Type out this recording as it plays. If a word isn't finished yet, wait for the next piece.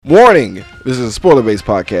Warning! This is a spoiler-based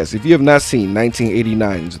podcast. If you have not seen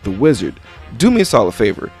 1989's The Wizard, do me a solid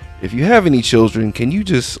favor. If you have any children, can you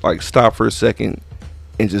just stop for a second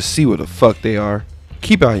and just see what the fuck they are?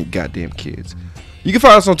 Keep out your goddamn kids. You can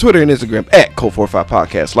find us on Twitter and Instagram at Code45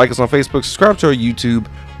 Podcast. Like us on Facebook, subscribe to our YouTube.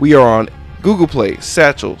 We are on Google Play,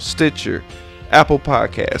 Satchel, Stitcher, Apple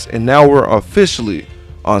Podcasts, and now we're officially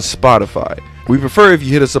on Spotify. We prefer if you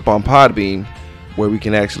hit us up on Podbean, where we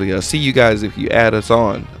can actually see you guys if you add us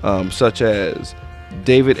on, such as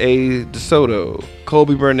David A. DeSoto,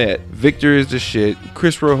 Colby Burnett, Victor is the shit,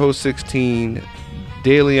 Chris Rojo 16,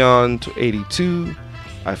 DeLeon 82,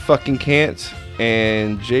 I fucking can't,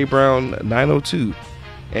 and J Brown 902,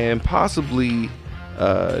 and possibly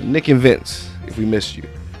Nick and Vince if we missed you.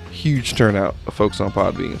 Huge turnout of folks on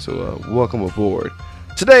Podbean, so welcome aboard.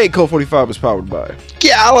 Today, Code 45 is powered by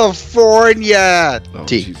California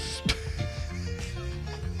Tea.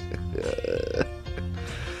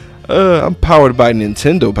 I'm powered by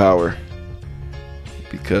Nintendo Power.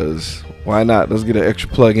 Because why not? Let's get an extra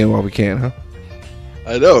plug in while we can, huh?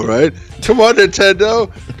 I know, right? Come on, Nintendo.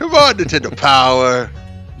 Come on, Nintendo Power.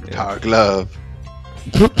 Yeah. Power Glove.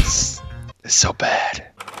 It's so bad.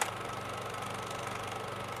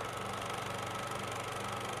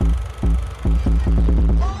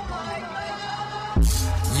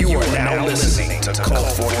 You are now listening to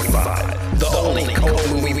Cult 45, the only cult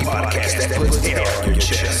movie podcast that puts air on your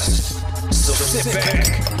chest. So sit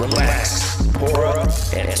back, relax, pour up,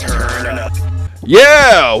 and turn up.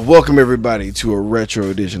 Yeah! Welcome everybody to a retro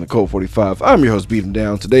edition of Cult 45. I'm your host, Beat 'em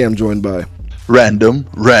Down. Today I'm joined by Random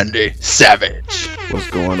Randy Savage. What's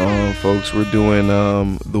going on, folks? We're doing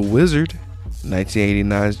The Wizard,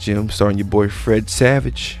 1989's Jim, starring your boy Fred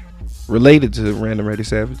Savage, related to Random Randy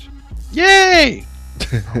Savage. Yay!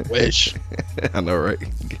 I wish. I know, right?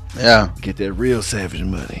 Yeah. Get that real Savage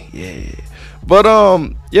money. Yeah. But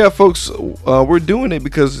yeah, folks, we're doing it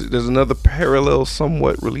because there's another parallel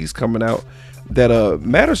somewhat release coming out that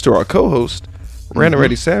matters to our co-host, Random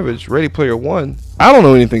Randy Savage, Ready Player One. I don't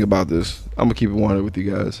know anything about this. I'm gonna keep it 100 with you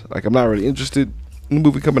guys. I'm not really interested in the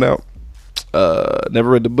movie coming out. Never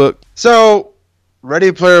read the book. So,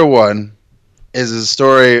 Ready Player One is a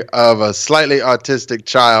story of a slightly autistic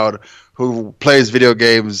child who plays video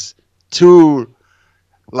games to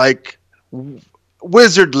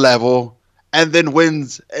wizard level and then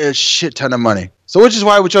wins a shit ton of money. So which is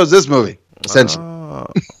why we chose this movie, essentially.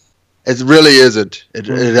 It really isn't.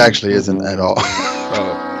 It actually isn't at all.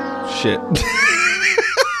 Oh, shit.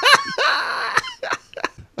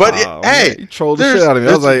 But hey, you trolled the shit out of me.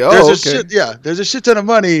 I was like, okay. There's a shit ton of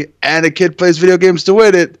money and a kid plays video games to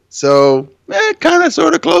win it. So, kind of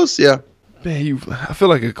sort of close, yeah. Man, I feel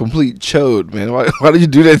like a complete chode, man. Why did you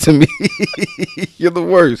do that to me? You're the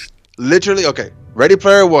worst. Literally, okay. Ready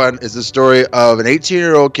Player One is the story of an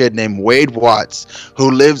 18-year-old kid named Wade Watts who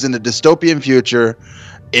lives in a dystopian future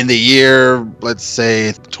in the year, let's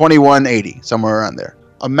say, 2180, somewhere around there.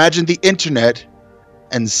 Imagine the internet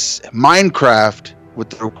and Minecraft with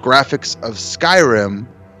the graphics of Skyrim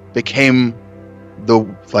became the,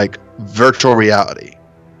 virtual reality.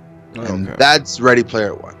 And that's Ready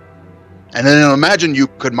Player One. And then imagine you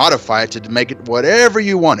could modify it to make it whatever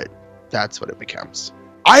you wanted. That's what it becomes.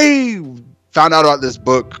 I found out about this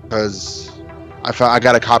book because I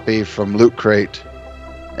got a copy from Loot Crate,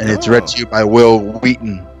 and it's read to you by Will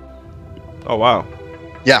Wheaton. Oh, wow.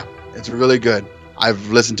 Yeah, it's really good. I've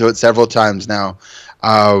listened to it several times now.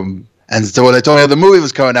 And so when they told me the movie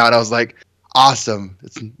was coming out, I was like, awesome.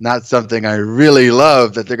 It's not something I really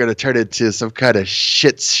love that they're going to turn it into some kind of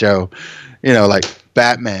shit show. You know, like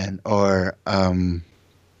Batman or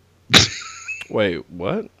Wait,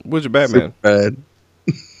 what? Which Batman? Superman.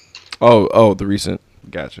 Oh, the recent.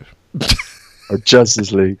 Gotcha. Or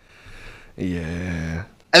Justice League. Yeah.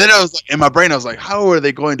 And then I was in my brain, I was like, how are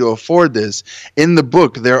they going to afford this? In the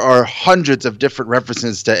book, there are hundreds of different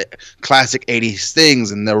references to classic 80s things,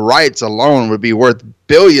 and the rights alone would be worth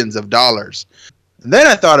billions of dollars. And then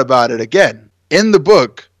I thought about it again. In the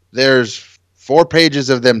book, there's 4 pages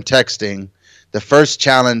of them texting. The first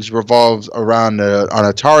challenge revolves around an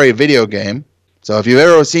Atari video game. So if you've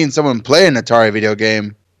ever seen someone play an Atari video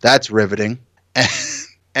game, that's riveting.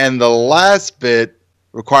 And the last bit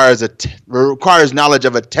requires knowledge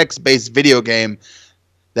of a text-based video game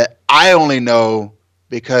that I only know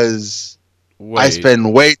because I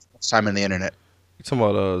spend way too much time on the internet. You talking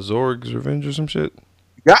about Zorg's Revenge or some shit?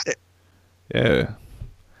 You got it. Yeah.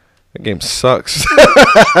 That game sucks.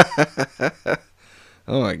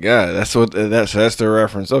 Oh my god, that's the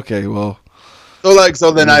reference. Okay, well,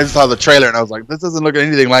 So then I saw the trailer and I was like, this doesn't look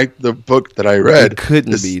anything like the book that I read. It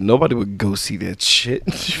couldn't be. Nobody would go see that shit.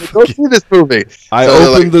 Go see this movie. I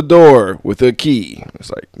opened the door with a key. It's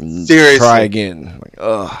like, seriously. Try again. Like,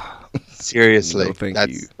 ugh. Seriously. No, thank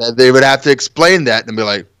you. They would have to explain that and be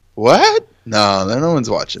like, what? No one's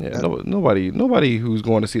watching that. Nobody who's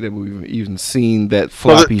going to see that movie even seen that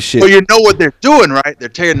floppy shit. Well, you know what they're doing, right? They're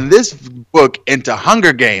turning this book into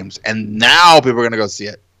Hunger Games, and now people are going to go see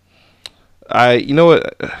it. You know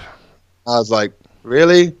what? I was like,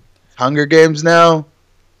 really? Hunger Games now?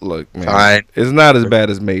 Look, man, fine. It's not as bad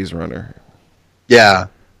as Maze Runner. Yeah.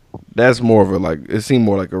 That's more of a, it seemed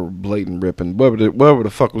more like a blatant ripping. Whatever the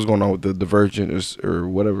fuck was going on with the Divergent or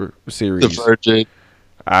whatever series. Divergent.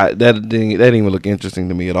 That didn't even look interesting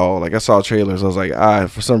to me at all. Like, I saw trailers, I was like,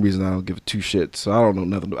 for some reason I don't give two shits. So I don't know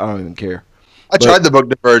nothing. I don't even care. I tried the book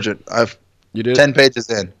Divergent. You did? 10 pages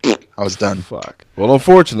in, I was done. Fuck. Well,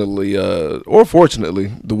 unfortunately, or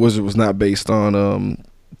fortunately, The Wizard was not based on.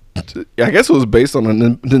 I guess it was based on a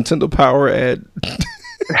Nintendo Power ad.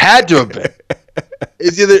 It had to have been.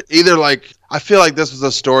 It's either like, I feel like this was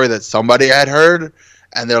a story that somebody had heard,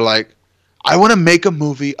 and they're like, I want to make a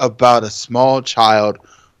movie about a small child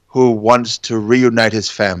who wants to reunite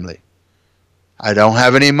his family. I don't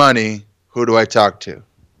have any money. Who do I talk to?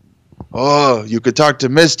 Oh, you could talk to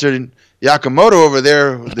Mr. Yakamoto over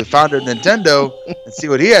there, the founder of Nintendo, and see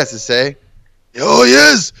what he has to say. Oh,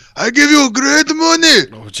 yes, I give you great money.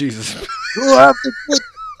 Oh, Jesus. You have to put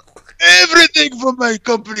everything from my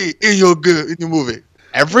company in your movie.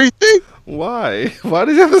 Everything? Why? Why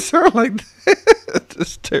does it have to sound like that?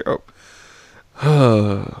 That's terrible.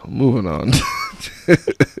 Moving on.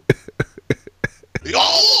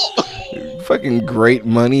 Fucking great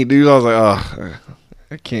money, dude. I was like, oh,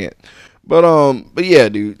 I can't. But yeah,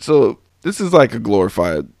 dude. So this is like a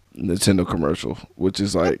glorified Nintendo commercial, which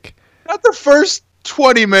is like not the first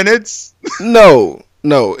 20 minutes. No,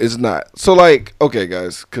 it's not. So like, okay,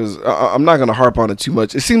 guys, because I'm not gonna harp on it too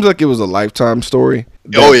much. It seems like it was a Lifetime story.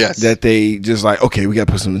 That they just like, okay, we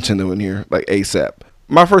gotta put some Nintendo in here like ASAP.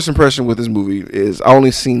 My first impression with this movie is I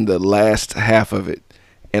only seen the last half of it,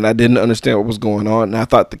 and I didn't understand what was going on. And I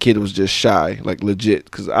thought the kid was just shy, like legit,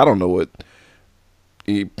 because I don't know what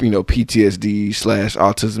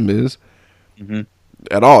PTSD/autism is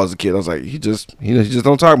at all as a kid. I was like, he just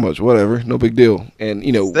don't talk much, whatever, no big deal. And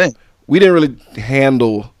we didn't really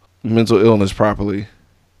handle mental illness properly.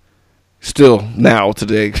 Still now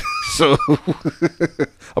today. So I'm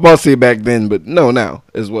about to say back then, but no, now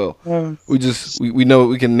as well. We know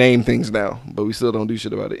we can name things now, but we still don't do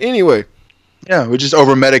shit about it. Anyway. Yeah, we just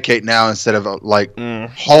over medicate now instead of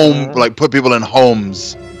home, like put people in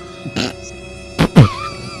homes.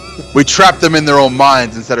 We trap them in their own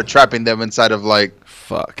minds instead of trapping them inside of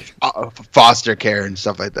foster care and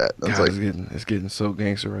stuff like that. That's God, it's getting so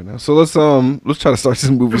gangster right now. So let's try to start this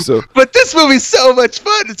movie. So, but this movie's so much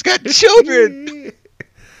fun. It's got children.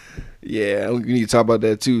 Yeah, we need to talk about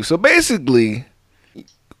that too. So basically,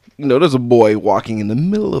 there's a boy walking in the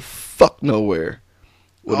middle of fuck nowhere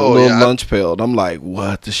with a little lunch pail. And I'm like,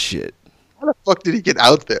 what the shit? How the fuck did he get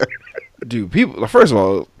out there? Dude, first of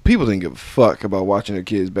all, people didn't give a fuck about watching their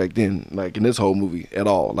kids back then, like in this whole movie at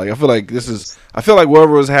all. Like I feel like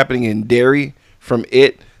whatever was happening in Derry from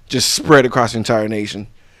it just spread across the entire nation.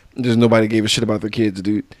 Just nobody gave a shit about their kids,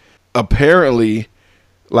 dude. Apparently,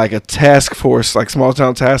 like a task force, like small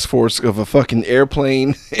town task force of a fucking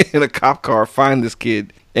airplane and a cop car find this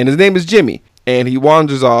kid, and his name is Jimmy, and he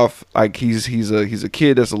wanders off like he's a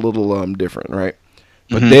kid that's a little different, right?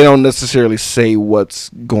 But they don't necessarily say what's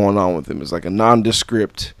going on with him. It's like a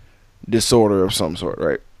nondescript disorder of some sort,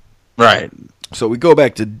 right? Right. So we go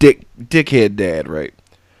back to dickhead dad, right?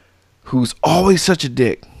 Who's always such a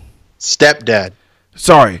dick. Stepdad.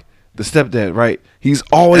 Sorry, the stepdad, right? He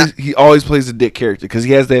always plays a dick character because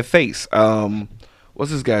he has that face.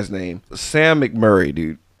 What's this guy's name? Sam McMurray,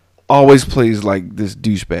 dude. Always plays like this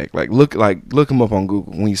douchebag. Like look him up on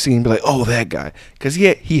Google. When you see him, be like, oh, that guy, because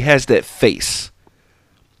he has that face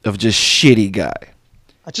of just shitty guy.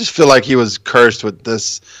 I just feel like he was cursed with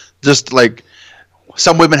this. Just like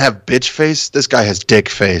some women have bitch face, this guy has dick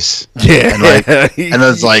face. Yeah, and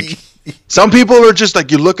it's like some people are just like,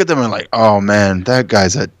 you look at them and like, oh man, that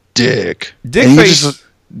guy's a dick.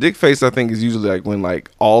 Dick face, I think, is usually like when like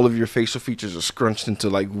all of your facial features are scrunched into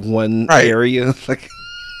like one area, like.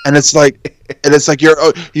 And it's like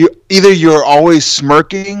you're always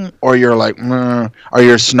smirking or you're like, or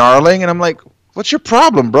you're snarling, and I'm like, what's your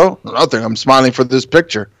problem, bro? Nothing. I'm smiling for this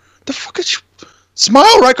picture. The fuck is you?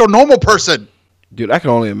 Smile like a normal person. Dude, I can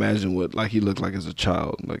only imagine what like he looked like as a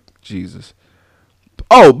child. Like, Jesus.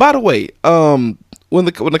 Oh, by the way, when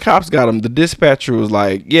the cops got him, the dispatcher was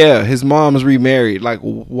like, "Yeah, his mom's remarried." Like,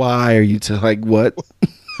 why are you like what?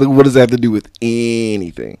 Like, what does that have to do with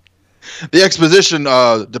anything? The exposition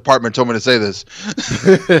department told me to say this.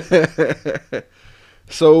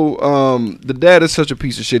 So, the dad is such a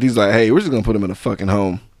piece of shit. He's like, "Hey, we're just gonna put him in a fucking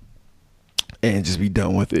home and just be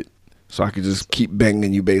done with it, so I could just keep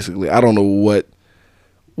banging you." Basically, I don't know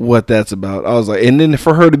what that's about. I was like, and then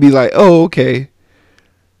for her to be like, "Oh, okay,"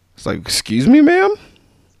 it's like, "Excuse me, ma'am."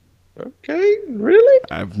 Okay, really?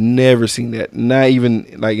 I've never seen that. Not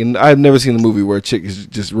even like, I've never seen a movie where a chick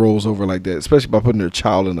just rolls over like that, especially by putting her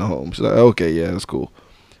child in the home. She's like, okay, yeah, that's cool.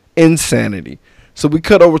 Insanity. So we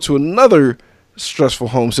cut over to another stressful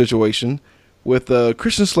home situation with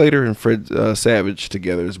Christian Slater and Fred Savage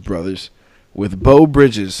together as brothers, with Beau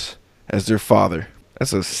Bridges as their father.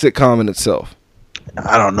 That's a sitcom in itself.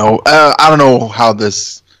 I don't know. I don't know how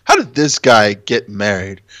did this guy get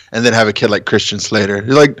married and then have a kid like Christian Slater?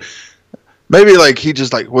 Like, maybe like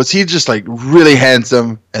was he just like really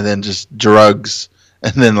handsome and then just drugs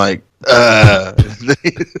and then like then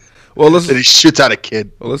he shoots out a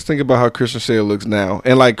kid. Well, let's think about how Christian Slater looks now.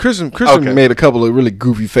 And like Christian made a couple of really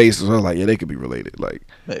goofy faces. I was like, yeah, they could be related. Like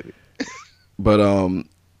maybe. But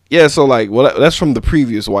yeah, so like, well, that's from the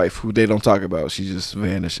previous wife who they don't talk about. She just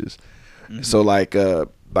vanishes. Mm-hmm. So like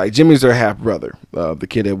Jimmy's their half brother, the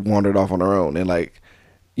kid that wandered off on her own, and like,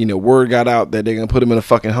 you know, word got out that they're gonna put him in a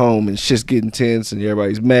fucking home, and shit's getting tense, and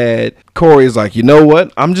everybody's mad. Corey's like, you know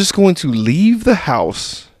what? I'm just going to leave the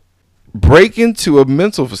house, break into a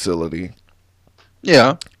mental facility,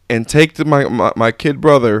 yeah, and take my kid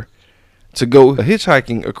brother to go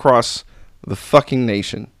hitchhiking across the fucking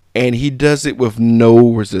nation, and he does it with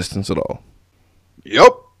no resistance at all.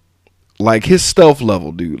 Yep. Like his stealth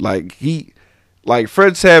level, dude. Like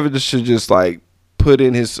Fred Savage should just like put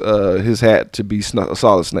in his hat to be a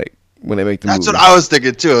Solid Snake when they make the movie. That's what I was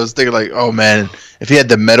thinking too. I was thinking like, oh man, if he had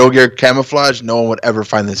the Metal Gear camouflage, no one would ever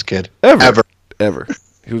find this kid. Ever.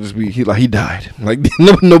 He would just be he died. Like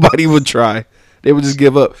nobody would try. They would just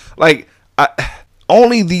give up. Like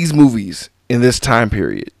only these movies in this time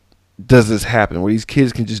period does this happen, where these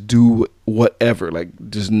kids can just do whatever. Like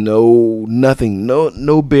just nothing,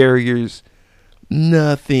 no barriers,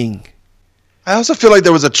 nothing. I also feel like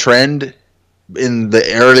there was a trend in the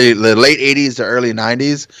late 80s to early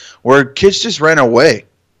 90s where kids just ran away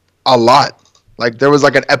a lot. Like there was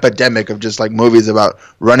like an epidemic of just like movies about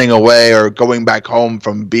running away or going back home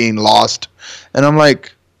from being lost. And I'm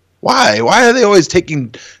like, why are they always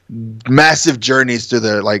taking massive journeys to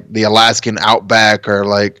the Alaskan outback, or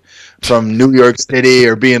like from New York City,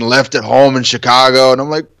 or being left at home in Chicago? And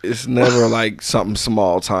I'm like, it's never like something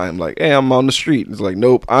small time, like, hey, I'm on the street. It's like,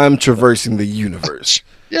 nope, I'm traversing the universe.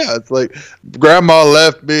 Yeah, it's like grandma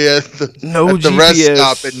left me at the rest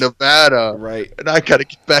stop in Nevada, right? And I gotta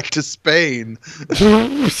get back to Spain.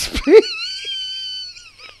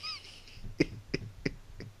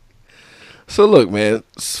 So look, man,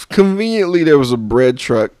 conveniently there was a bread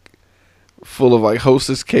truck full of like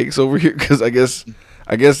Hostess cakes over here, because I guess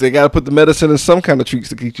they gotta put the medicine in some kind of treats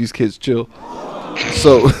to keep these kids chill.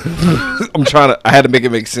 So I had to make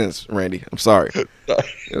it make sense, Randy. I'm sorry.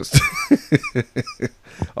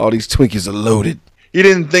 All these Twinkies are loaded. You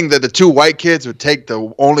didn't think that the two white kids would take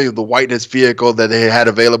only the whitest vehicle that they had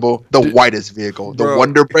available? The whitest vehicle. The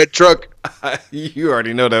Wonder Bread truck? You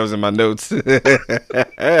already know that was in my notes.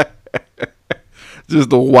 Just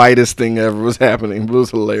the whitest thing ever was happening. It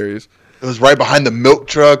was hilarious. It was right behind the milk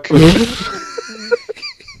truck.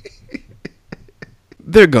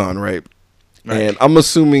 They're gone, right? And I'm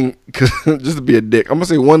assuming, just to be a dick, I'm going to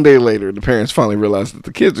say one day later, the parents finally realize that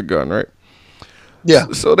the kids are gone, right? Yeah.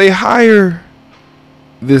 So they hire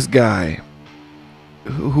this guy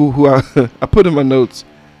who I put in my notes,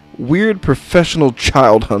 weird professional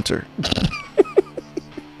child hunter.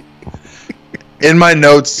 In my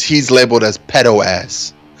notes, he's labeled as pedo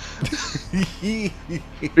ass.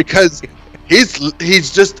 Because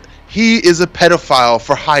he is a pedophile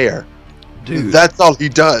for hire. Dude. That's all he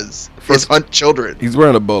does. Is hunt children. He's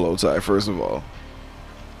wearing a bolo tie, first of all.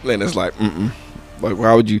 And it's like, like,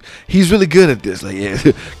 why would you? He's really good at this. Like,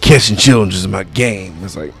 yeah, catching children is my game.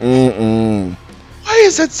 It's like, Why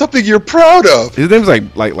is that something you're proud of? His name's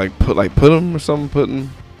put him or something.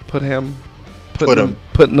 Putting him. Put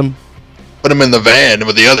him in the van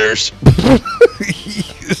with the others.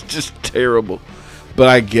 He's just terrible. But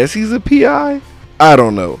I guess he's a PI. I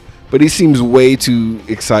don't know. But he seems way too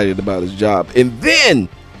excited about his job. And then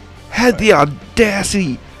had the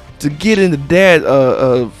audacity to get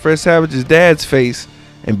into Fred Savage's dad's face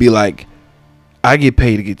and be like, I get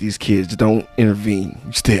paid to get these kids. Don't intervene.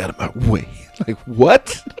 You stay out of my way. Like,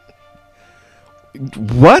 what?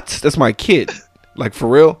 What? That's my kid. Like, for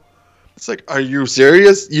real? It's like, are you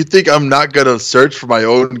serious? You think I'm not going to search for my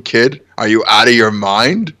own kid? Are you out of your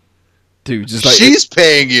mind? Dude, just like... She's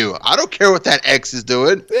paying you. I don't care what that ex is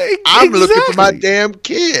doing. I'm looking for my damn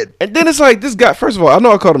kid. And then it's like, this guy, first of all, I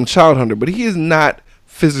know I called him child hunter, but he is not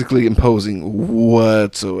physically imposing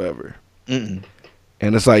whatsoever. Mm-mm.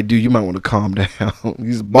 And it's like, dude, you might want to calm down.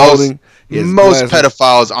 He's balding. Most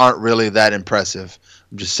pedophiles aren't really that impressive.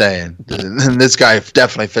 I'm just saying. And this guy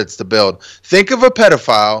definitely fits the build. Think of a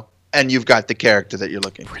pedophile, and you've got the character that you're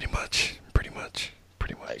looking for. Pretty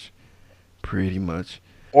much.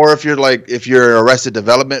 Or if you're an Arrested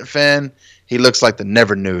Development fan, he looks like the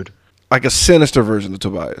Never Nude. Like a sinister version of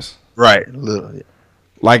Tobias. Right. Literally.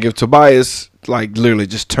 Like if Tobias like literally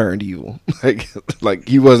just turned evil. like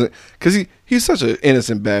he wasn't, because he's such an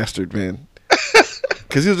innocent bastard, man.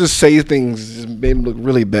 Because he'll just say things just made him look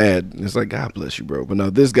really bad. And it's like, God bless you, bro. But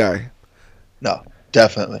no, this guy. No,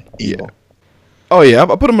 definitely evil. Yeah. Oh yeah,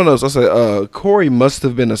 I put him on notes. I said Corey must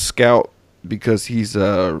have been a scout because he's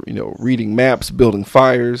reading maps, building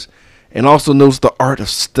fires, and also knows the art of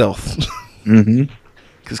stealth. Mm-hmm.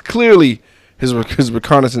 Because clearly his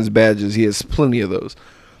reconnaissance badges, he has plenty of those.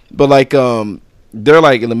 But like they're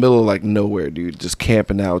like in the middle of like nowhere, dude, just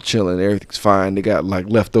camping out, chilling. Everything's fine. They got like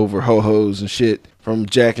leftover ho-hos and shit from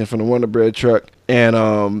jacking from the Wonder Bread truck.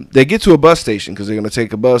 And they get to a bus station because they're gonna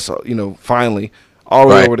take a bus, finally all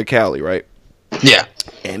the way over to Cali, right? Yeah.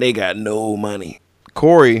 And they got no money.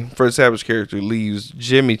 Corey, Fred Savage character, leaves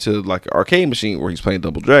Jimmy to like an arcade machine where he's playing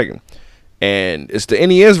Double Dragon. And it's the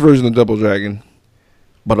NES version of Double Dragon.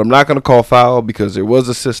 But I'm not going to call foul because there was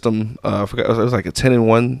a system, I forgot, it was like a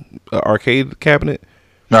 10-in-1 arcade cabinet.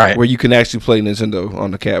 Right. Where you can actually play Nintendo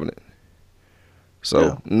on the cabinet.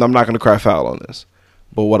 So I'm not going to cry foul on this.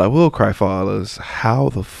 But what I will cry foul is how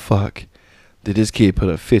the fuck did this kid put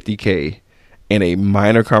a $50K in a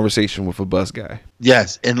minor conversation with a bus guy?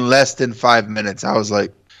 Yes, in less than 5 minutes. I was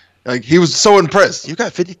like he was so impressed. You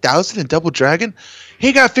got 50,000 in Double Dragon?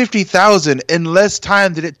 He got 50,000 in less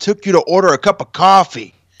time than it took you to order a cup of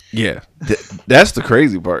coffee. Yeah, that's the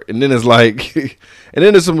crazy part. And then it's like, and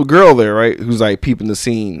then there's some girl there, right, who's like peeping the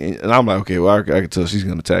scene, and I'm like, okay, well, I can tell she's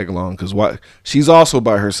gonna tag along because she's also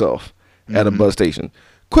by herself at a bus station.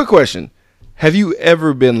 Quick question: have you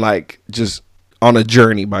ever been like just on a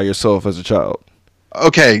journey by yourself as a child?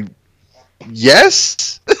 Okay,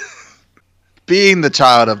 yes. Being the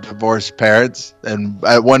child of divorced parents and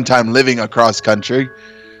at one time living across country,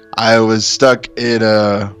 I was stuck in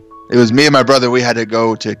it was me and my brother. We had to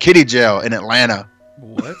go to kiddie jail in Atlanta.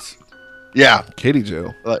 What? Yeah, kiddie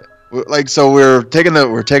jail. So we're taking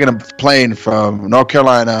a plane from North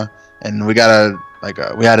Carolina, and we had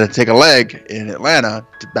to take a leg in Atlanta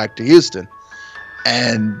back to Houston,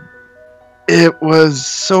 and it was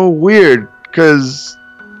so weird because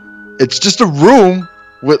it's just a room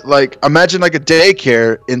with imagine like a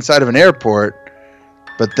daycare inside of an airport,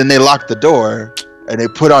 but then they lock the door and they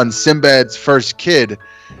put on Sinbad's First Kid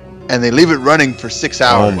and they leave it running for 6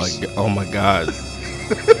 hours. Oh my god.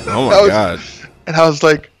 Oh my god. And I was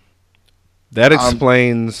like, that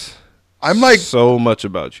explains I'm like so much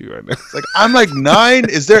about you right now. I'm like 9.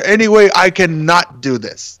 Is there any way I can not do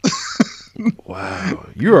this? Wow.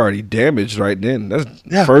 You're already damaged right then.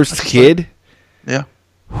 That's first kid. Yeah.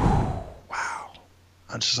 Wow.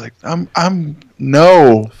 I'm just like, I'm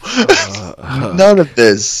no. None of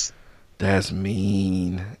this. That's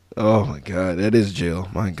mean. Oh my god, that is jail.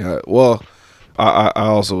 My god. Well, I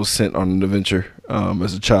also was sent on an adventure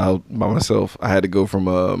as a child by myself. I had to go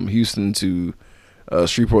from Houston to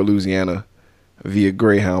Shreveport, Louisiana via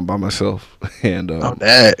Greyhound by myself. And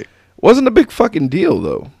wasn't a big fucking deal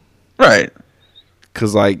though. Right.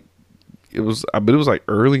 Cause it was like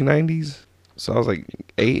early 90s. So I was like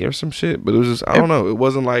 8 or some shit. But it was just, I don't know. It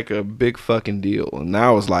wasn't like a big fucking deal. And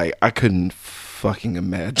now it's like, I couldn't fucking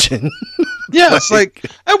imagine. Yeah, it's like,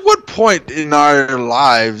 at what point in our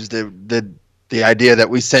lives did the idea that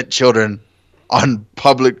we sent children on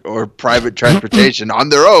public or private transportation on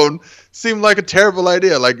their own seem like a terrible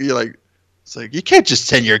idea? It's like, you can't just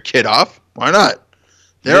send your kid off. Why not?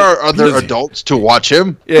 There are other adults to watch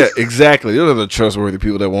him. Yeah, exactly. Those are the trustworthy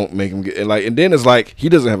people that won't make him get and then it's like, he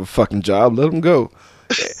doesn't have a fucking job. Let him go.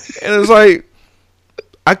 And it's like,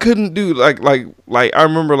 I couldn't do like I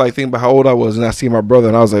remember thinking about how old I was and I see my brother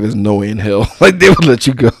and I was like, there's no way in hell they would let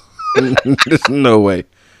you go. There's no way,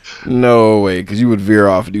 because you would veer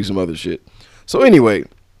off and do some other shit. So anyway,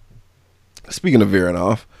 speaking of veering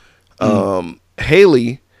off,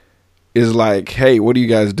 Haley is like, hey, what are you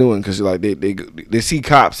guys doing? Because like they see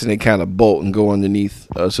cops and they kind of bolt and go underneath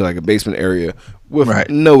so like a basement area with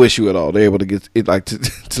no issue at all. They're able to get it like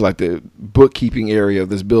to like the bookkeeping area of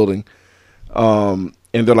this building, and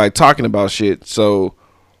they're like talking about shit. So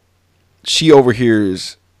she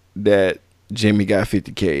overhears that Jimmy got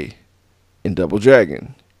 $50K in Double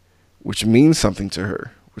Dragon, which means something to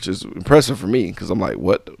her, which is impressive for me because I'm like,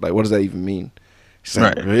 what? Like, what does that even mean? She's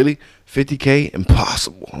like, really? $50K?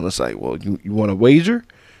 Impossible. And it's like, well, you want to wager?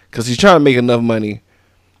 Because he's trying to make enough money,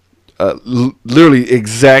 literally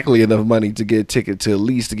exactly enough money to get a ticket to at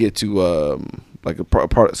least to get to like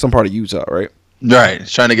some part of Utah, right? Right.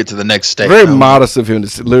 He's trying to get to the next state. Very modest of him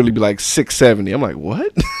to literally be like $670. I'm like,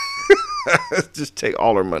 what? Just take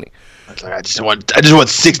all her money. I just want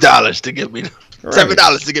 $6 to get me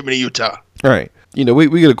 $7 to get me to Utah. All right. You know,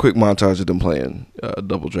 we get a quick montage of them playing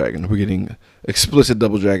Double Dragon. We're getting explicit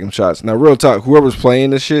Double Dragon shots. Now, real talk, whoever's playing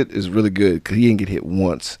this shit is really good because he didn't get hit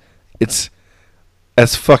once.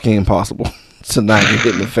 That's fucking impossible to not get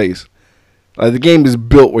hit in the face. Like, the game is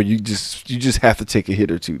built where you just have to take a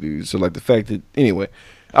hit or two, dude. So, like, the fact that, anyway,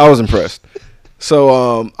 I was impressed.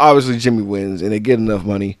 So, obviously, Jimmy wins, and they get enough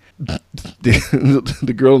money.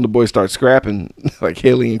 The girl and the boy start scrapping. Like,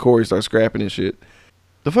 Haley and Corey start scrapping and shit.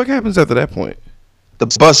 The fuck happens after that point? The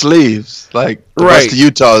bus leaves. Like, the bus to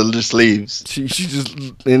Utah just leaves. She just,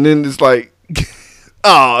 and then it's like,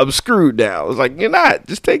 oh, I'm screwed now. It's like, you're not.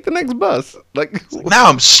 Just take the next bus. Like now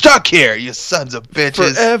I'm stuck here, you sons of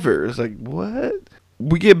bitches. Forever. It's like, what?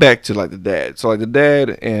 We get back to, like, the dad. So, like, the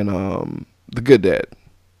dad and the good dad,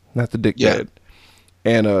 not the dick dad,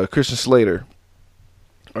 and Christian Slater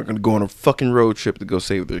are going to go on a fucking road trip to go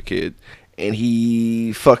save their kid. And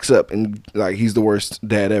he fucks up, and like he's the worst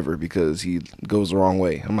dad ever because he goes the wrong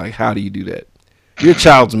way. I'm like, how do you do that? Your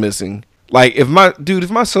child's missing. Like, if my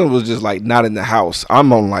son was just like not in the house,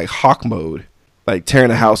 I'm on like hawk mode, like tearing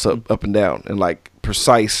the house up and down in like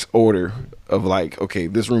precise order of like, okay,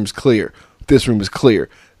 this room's clear, this room is clear.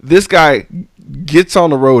 This guy gets on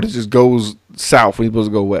the road and just goes south when he's supposed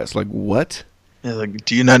to go west. Like, what? Yeah, like,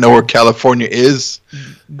 do you not know where California is?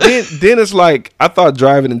 Then it's like, I thought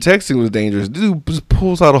driving and texting was dangerous. Dude just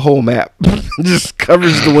pulls out a whole map, just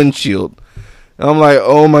covers the windshield. And I'm like,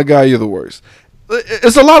 oh my God, you're the worst.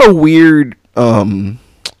 It's a lot of weird comedic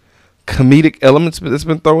elements that's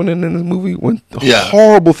been thrown in this movie when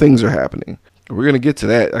horrible things are happening. We're gonna get to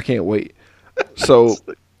that. I can't wait. So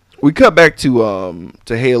we cut back to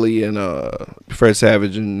Haley and Fred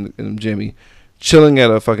Savage and Jimmy chilling at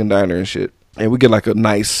a fucking diner and shit. And we get like a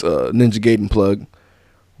nice Ninja Gaiden plug,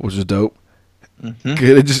 which is dope.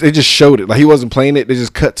 Mm-hmm. They just showed it. Like, he wasn't playing it. They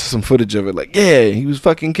just cut to some footage of it. Like, yeah, he was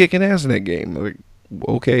fucking kicking ass in that game. Like,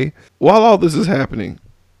 okay. While all this is happening,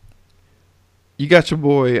 you got your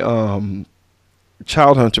boy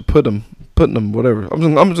Child Hunter putting him whatever. I'm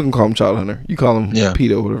just gonna call him Child Hunter. You call him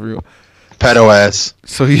pedo, whatever you want. Pedo ass.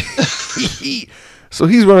 So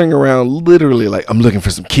he's running around literally like, I'm looking for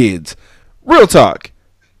some kids. Real talk.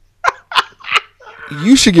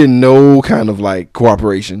 You should get no kind of like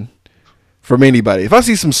cooperation from anybody. If I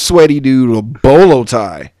see some sweaty dude with a bolo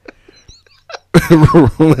tie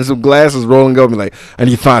with some glasses rolling over me like, I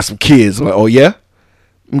need to find some kids. I'm like, oh yeah?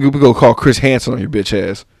 We go call Chris Hansen on your bitch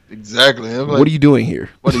ass. Exactly. Like, what are you doing here?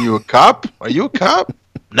 What, are you a cop? Are you a cop?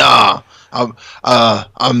 Nah.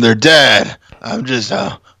 I'm their dad. I'm just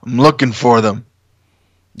I'm looking for them.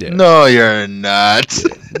 Yeah. No, you're not.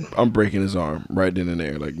 Yeah. I'm breaking his arm right then and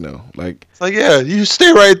there. Like, no. Like, it's like, yeah, you stay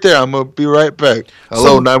right there. I'm going to be right back.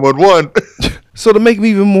 Hello, 911. So to make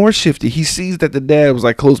me even more shifty, he sees that the dad was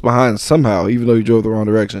like close behind somehow, even though he drove the wrong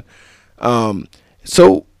direction.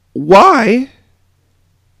 So why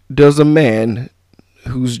does a man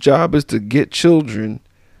whose job is to get children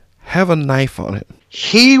have a knife on him?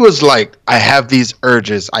 He was like, I have these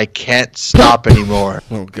urges. I can't stop anymore.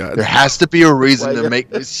 Oh, God. There has to be a reason to make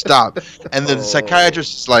me stop. And the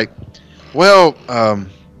psychiatrist is like, well,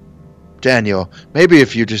 Daniel, maybe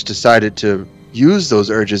if you just decided to use those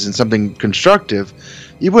urges in something constructive,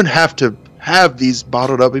 you wouldn't have to have these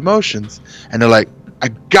bottled up emotions. And they're like, I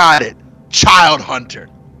got it. Child Hunter.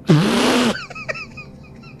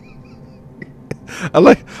 I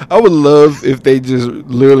would love if they just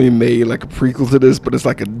literally made like a prequel to this, but it's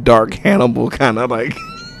like a dark Hannibal kind of like.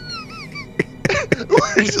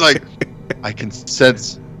 It's like, I can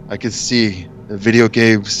see the video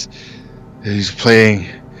games that he's playing.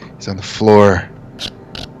 He's on the floor.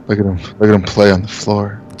 Look at him play on the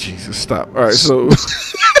floor. Jesus, stop. All right, so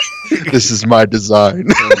this is my design.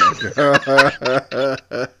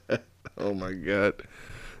 Oh my God.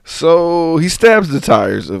 So he stabs the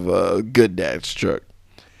tires of Good Dad's truck.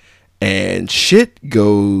 and shit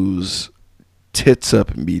goes tits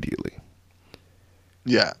up immediately.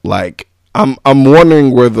 Yeah. Like, I'm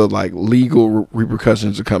wondering where the like legal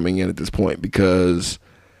repercussions are coming in at this point, because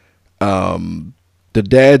the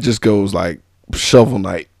dad just goes like Shovel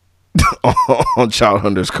Knight on Child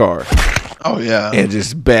Hunter's car. Oh yeah. And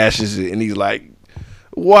just bashes it, and he's like,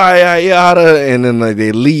 "Why I yada?" And then like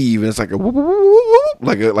they leave, and it's like a whoop, whoop, whoop,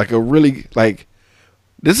 whoop, like a really like,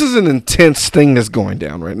 this is an intense thing that's going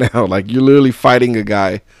down right now. Like, you're literally fighting a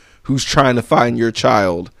guy who's trying to find your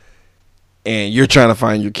child, and you're trying to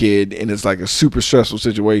find your kid, and it's like a super stressful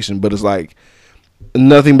situation, but it's like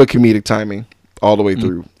nothing but comedic timing all the way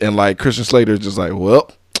through. And like Christian Slater is just like, well,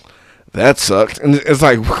 that sucked. And it's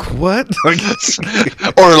like, what?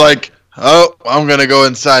 Or like, oh, I'm gonna go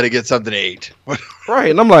inside to get something to eat.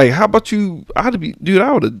 Right. And I'm like, how about you? I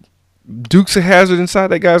would have Dukes of Hazzard inside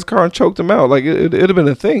that guy's car and choked him out. Like, it'd have been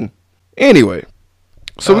a thing. Anyway,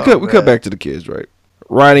 so we cut back to the kids, right?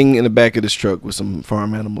 Riding in the back of this truck with some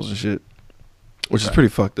farm animals and shit, which is pretty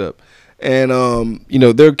fucked up. And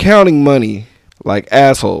they're counting money like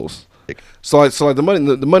assholes. So like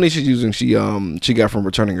the money she's using, she got from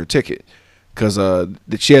returning her ticket, because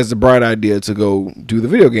she has the bright idea to go do the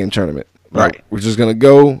video game tournament. Right. Like, we're just gonna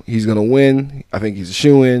go. He's gonna win. I think he's a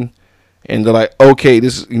shoo-in. And they're like, okay,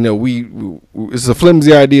 this it's a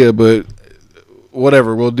flimsy idea, but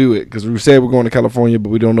whatever, we'll do it, because we said we're going to California, but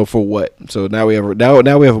we don't know for what. So now we have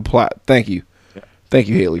a plot. Thank you,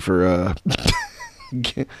 Haley, for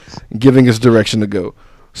giving us direction to go.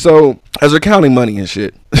 So as they're counting money and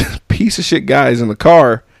shit, piece of shit guys in the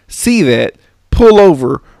car see that, pull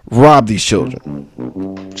over, rob these children.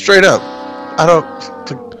 Straight up. I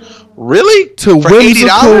don't really to for whimsical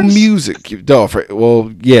 $80? Music.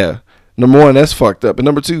 Well, yeah. Number one, that's fucked up. And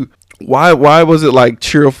number two, why was it like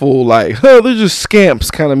cheerful, like, oh, there's just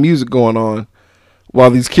scamps kind of music going on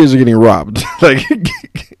while these kids are getting robbed? Like,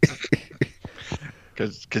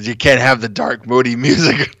 because you can't have the dark, moody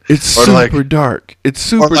music. It's super dark. It's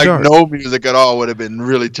super dark. No music at all would have been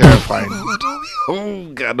really terrifying.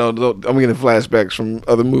 Oh God, no! I'm getting flashbacks from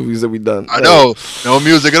other movies that we've done. I know, no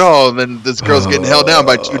music at all. And then this girl's getting held down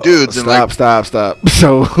by two dudes. Stop.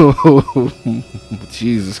 So,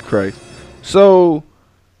 Jesus Christ. So,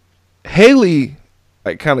 Haley,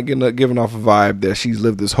 like, kind of giving off a vibe that she's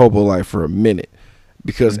lived this hobo life for a minute,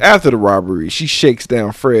 because after the robbery, she shakes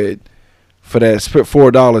down Fred for that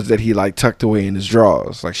 $4 that he like tucked away in his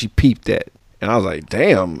drawers. Like, she peeped that, and I was like,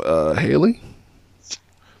 "Damn, Haley,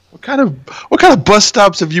 what kind of bus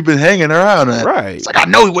stops have you been hanging around at?" Right. It's like, I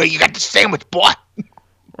know where you got the sandwich, boy.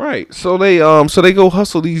 Right. So they go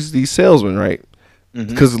hustle these salesmen, right?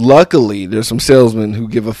 Because luckily there's some salesmen who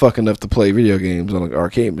give a fuck enough to play video games on an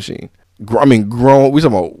arcade machine. I mean, grown. We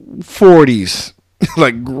talking about 40s,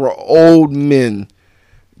 like old men,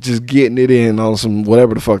 just getting it in on some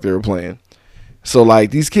whatever the fuck they were playing. So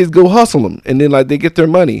like these kids go hustle them, and then like they get their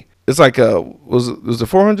money. It's like was it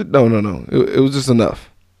 400? No. It was just enough.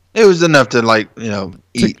 It was enough to like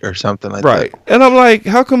eat or something like that. Right. And I'm like,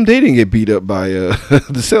 how come they didn't get beat up by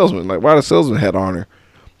the salesman? Like, why the salesman had honor,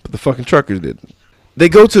 but the fucking truckers didn't? They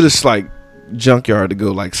go to this like junkyard to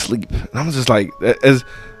go like sleep, and I'm just like, as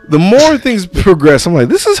the more things progress, I'm like,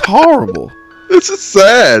 this is horrible. This is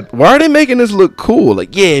sad. Why are they making this look cool?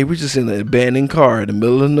 Like, yeah, we're just in an abandoned car in the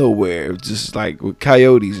middle of nowhere, just like with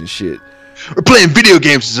coyotes and shit. We're playing video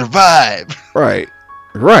games to survive. Right.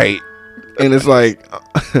 And it's like,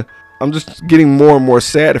 I'm just getting more and more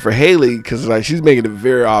sad for Haley, because like she's making it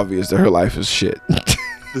very obvious that her life is shit.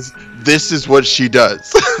 This is what she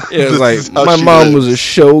does. Yeah, it's like, my mom was a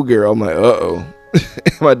showgirl. I'm like, uh-oh.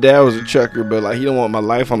 My dad was a trucker, but like he don't want my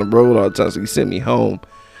life on the road all the time, so he sent me home.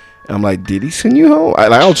 And I'm like, did he send you home? I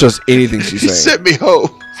don't trust anything she's saying. He sent me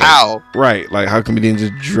home. How? Right. Like, how come he didn't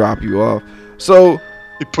just drop you off? So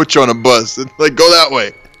he put you on a bus and like, go that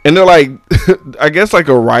way. And they're like, I guess like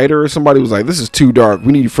a writer or somebody was like, this is too dark.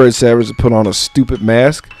 We need Fred Savage to put on a stupid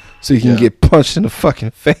mask so he can get punched in the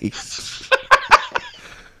fucking face.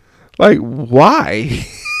 Like, why?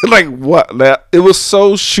 Like, what? It was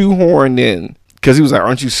so shoehorned in. Because he was like,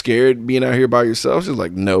 aren't you scared being out here by yourself? She's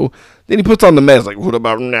like, no. Then he puts on the mask, like, what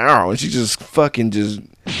about now? And she just fucking just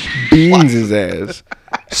beans his ass.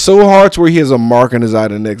 So hard to where he has a mark on his eye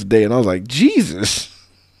the next day. And I was like, Jesus.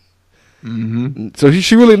 So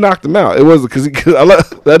she really knocked him out. It was because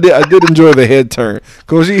I did enjoy the head turn.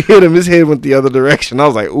 Because she hit him, his head went the other direction. I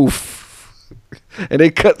was like, oof. And they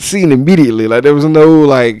cut scene immediately. Like, there was no,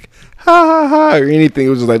 like, ha, ha, ha, or anything. It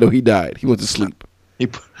was just like, no, he died. He went to sleep. He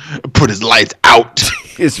put his lights out.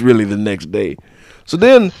 It's really the next day. So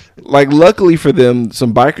then, like, luckily for them,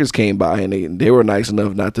 some bikers came by and they were nice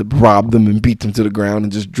enough not to rob them and beat them to the ground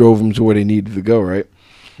and just drove them to where they needed to go, right?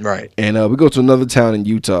 Right. And we go to another town in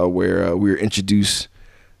Utah where we were introduced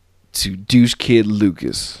to douche kid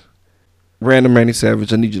Lucas. Random Randy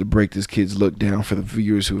Savage, I need you to break this kid's look down for the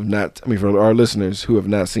viewers who have not, for our listeners who have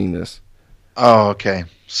not seen this. Oh, okay.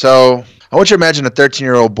 So I want you to imagine a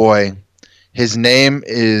 13-year-old boy. His name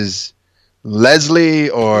is Leslie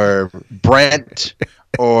or Brent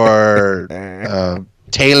or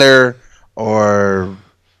Taylor or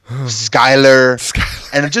Skyler.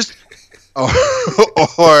 And it just, or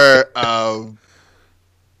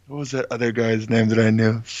what was that other guy's name that I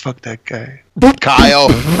knew? Fuck that guy. Kyle.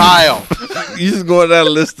 You just going down a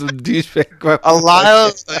list of douchebag white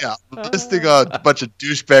guys. Yeah, listing a bunch of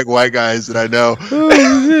douchebag white guys that I know.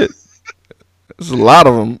 Oh, shit. There's a lot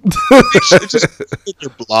of them. They're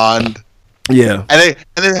blonde. Yeah. And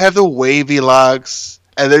they have the wavy locks.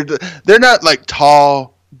 And they're not like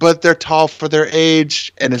tall, but they're tall for their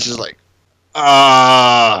age. And it's just like,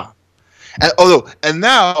 And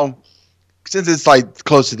now, since it's like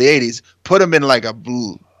close to the 80s, put them in like a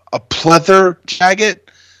pleather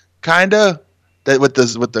jacket, kinda, that with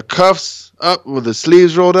the cuffs up, with the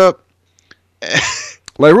sleeves rolled up.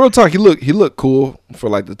 Like, real talk, he looked cool for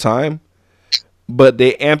like the time, but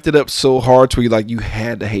they amped it up so hard to where you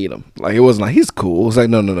had to hate him. Like, it wasn't like he's cool. It's like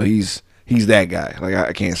no, he's that guy. Like,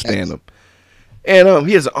 I can't stand him. And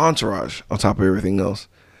he has an entourage on top of everything else,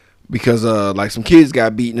 because like some kids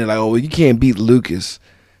got beaten. They're like, oh, well, you can't beat Lucas.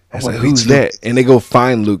 I was like, who's that? And they go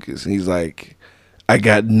find Lucas, and he's like, I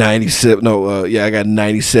got 97. No, I got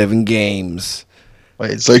 97 games.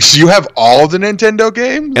 Wait, it's like, so you have all the Nintendo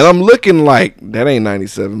games? And I'm looking like that ain't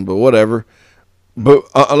 97, but whatever. But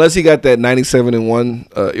unless he got that 97 in one,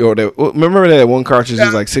 remember that one cartridge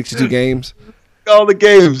is like 62 games. All the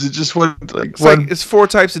games, it just went like it's 4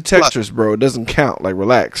 types of Tetris, bro. It doesn't count. Like,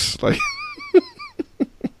 relax. Like,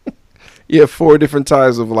 you have 4 different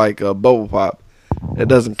types of like bubble pop. That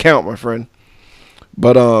doesn't count, my friend.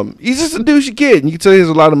 But he's just a douchey kid, and you can tell he has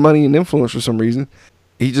a lot of money and influence for some reason.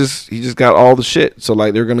 He just got all the shit. So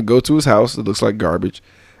like, they're gonna go to his house. It looks like garbage,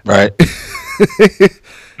 right?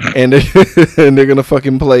 and they're gonna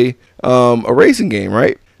fucking play a racing game,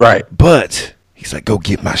 right? Right. But he's like, go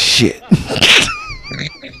get my shit,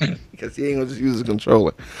 because he ain't gonna just use the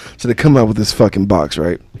controller. So they come out with this fucking box,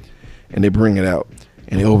 right? And they bring it out,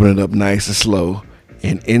 and they open it up nice and slow,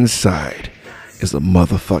 and inside is a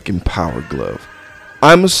motherfucking Power Glove.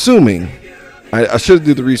 I'm assuming, I should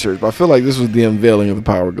do the research, but I feel like this was the unveiling of the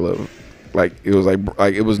Power Glove. Like, it was like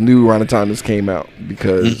it was new around the time this came out,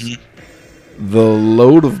 because the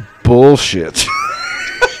load of bullshit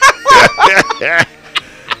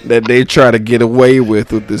that they try to get away with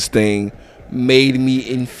this thing made me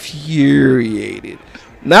infuriated.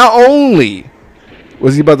 Not only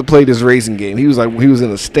was he about to play this racing game, he was in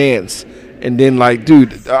a stance. And then, like,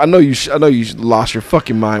 dude, I know you lost your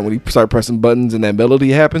fucking mind when he started pressing buttons and that melody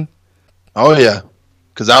happened. Oh yeah,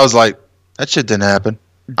 because I was like, that shit didn't happen.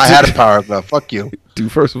 I had a Power Glove. Fuck you,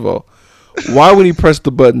 dude. First of all, why when he pressed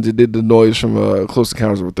the buttons, it did the noise from Close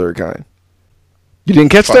Encounters of a Third Kind? You didn't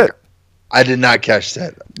catch that? I did not catch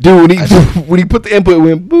that, dude. When he put the input, it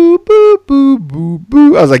went boo boo boo boo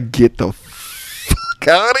boo. I was like, get the fuck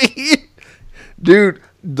out of here, dude.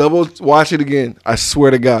 Double watch it again. I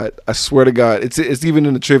swear to God. It's even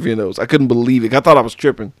in the trivia notes. I couldn't believe it. I thought I was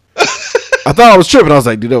tripping. I was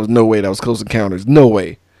like, dude, there was no way that was Close Encounters. No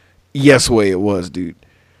way. Yes way it was, dude.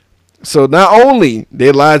 So not only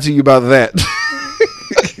they lied to you about that,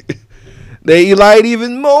 they lied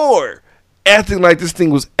even more, acting like this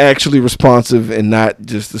thing was actually responsive and not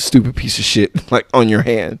just a stupid piece of shit like on your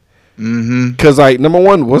hand. Because like, number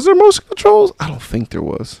one, was there motion controls? I don't think there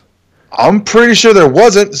was. I'm pretty sure there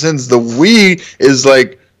wasn't, since the Wii is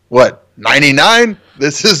like, what, 99?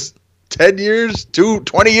 This is 10 years,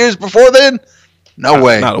 20 years before then? No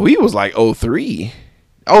way. No, the Wii was like 03.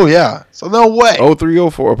 Oh, yeah. So no way. 03,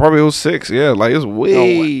 04, probably 06. Yeah, like, it's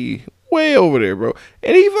way over there, bro.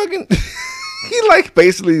 And he fucking, he like,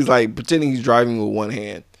 basically is like pretending he's driving with one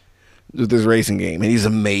hand with this racing game. And he's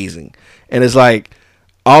amazing. And it's like,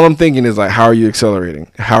 all I'm thinking is like, how are you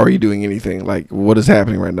accelerating? How are you doing anything? Like, what is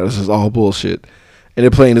happening right now? This is all bullshit. And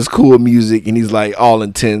they're playing this cool music, and he's like all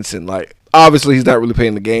intense, and like, obviously he's not really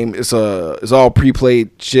playing the game. It's all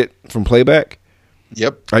pre-played shit from playback.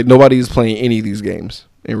 Yep. Like, nobody's playing any of these games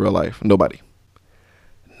in real life. Nobody.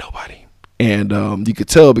 And you could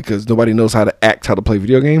tell because nobody knows how to play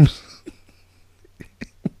video games.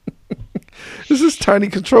 It's this tiny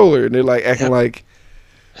controller, and they're like acting like,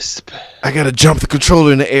 I gotta jump the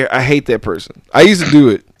controller in the air. I hate that person. I used to do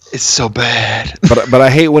it. It's so bad. But I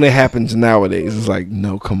hate when it happens nowadays. It's like,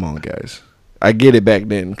 no, come on, guys. I get it back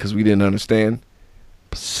then because we didn't understand.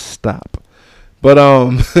 Stop. But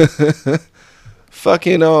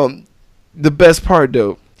fucking the best part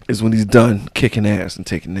though is when he's done kicking ass and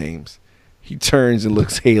taking names. He turns and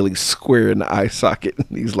looks Haley square in the eye socket,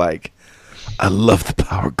 and he's like, "I love the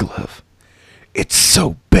Power Glove. It's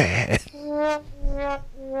so bad."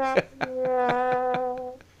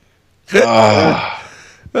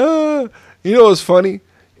 You know what's funny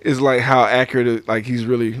is like how accurate, like he's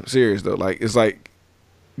really serious though. Like it's like,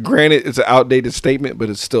 granted, it's an outdated statement, but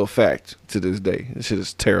it's still fact to this day. This shit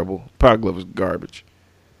is terrible. Power Glove is garbage.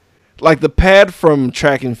 Like the pad from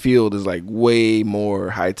track and field is like way more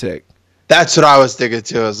high tech. That's what I was thinking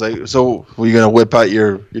too. I was like, so were you gonna whip out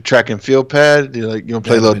your track and field pad? You like you gonna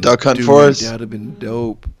play a little duck hunt for us? That'd have been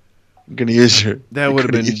dope. You're gonna use your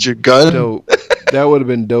use your gun. Dope. That would have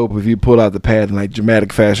been dope if you pulled out the pad in like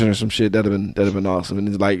dramatic fashion or some shit. That'd have been awesome. And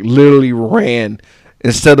it's like literally ran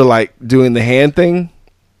instead of like doing the hand thing,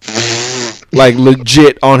 like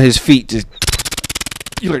legit on his feet. Just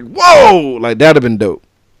you're like, whoa! Like that'd have been dope.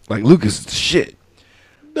 Like Lucas is the shit.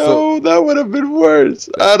 No, that would have been worse.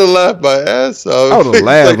 I'd have laughed my ass off. I would have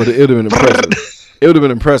laughed, but it would have been impressive. It would have been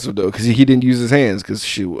impressive though, because he didn't use his hands. Because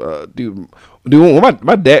dude,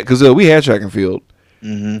 my dad, because we had track and field,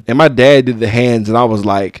 and my dad did the hands, and I was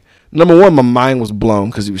like, number one, my mind was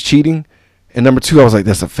blown because he was cheating, and number two, I was like,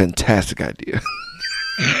 that's a fantastic idea.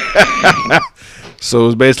 So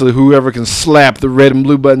it's basically whoever can slap the red and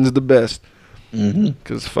blue buttons the best.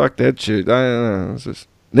 Because fuck that shit. I don't know. It's just,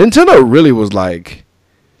 Nintendo really was like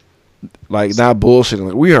not bullshitting.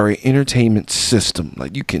 Like, we are an entertainment system.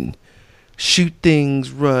 Like, you can shoot things,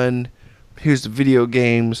 run. Here's the video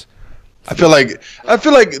games. I feel like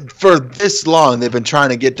for this long they've been trying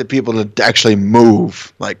to get the people to actually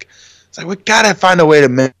move. Like, it's like we gotta find a way to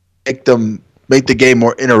make the game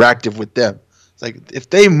more interactive with them. It's like if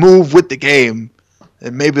they move with the game,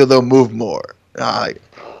 then maybe they'll move more. I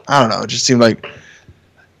don't know. It just seemed like,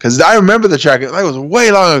 because I remember the track. That was way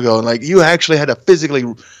long ago, and like you actually had to physically.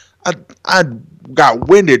 I got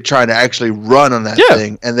winded trying to actually run on that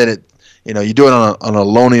thing, and then it, you do it on a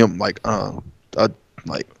linoleum, like a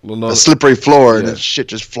slippery floor, and the shit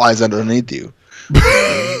just flies underneath you.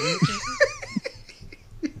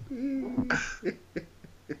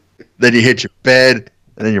 Then you hit your bed,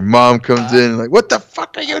 and then your mom comes in, and like, "What the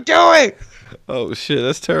fuck are you doing?" Oh shit,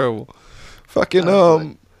 that's terrible.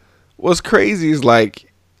 Fucking what's crazy is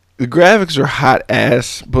like the graphics are hot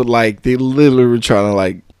ass, but like they literally were trying to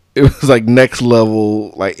like. It was like next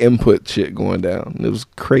level like input shit going down. It was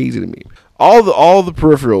crazy to me. All the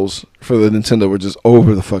peripherals for the Nintendo were just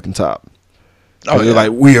over the fucking top. Oh, they're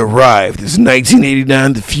like, we arrived. It's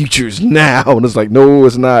 1989. The future's now. And it's like, no,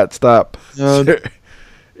 it's not. Stop.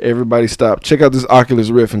 Everybody stop. Check out this Oculus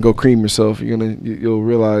Rift and go cream yourself. You'll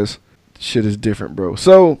realize shit is different, bro.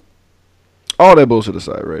 So all that bullshit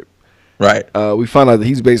aside, right? Right. We found out that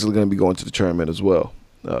he's basically going to be going to the tournament as well.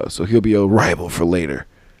 So he'll be a rival for later.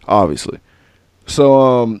 Obviously.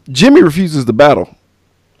 So Jimmy refuses the battle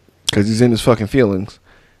because he's in his fucking feelings.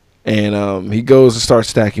 And he goes and starts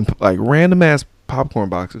stacking like random ass popcorn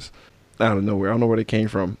boxes out of nowhere. I don't know where they came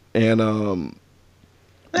from. And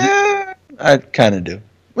I kind of do.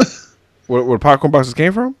 where the popcorn boxes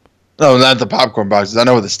came from? No, not the popcorn boxes. I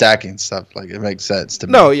know where the stacking stuff. Like, it makes sense to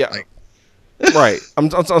me. No, yeah. Like, right. I'm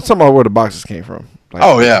talking about where the boxes came from. Like,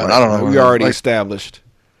 oh yeah, I don't know. We already established.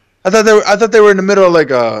 I thought they were in the middle of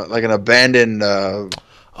like an abandoned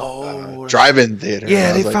drive-in theater.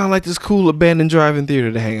 Yeah, they found like this cool abandoned drive-in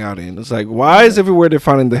theater to hang out in. It's like, why is everywhere they're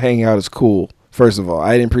finding to hang out is cool? First of all,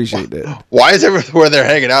 I didn't appreciate that. Why is everywhere they're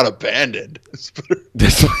hanging out abandoned?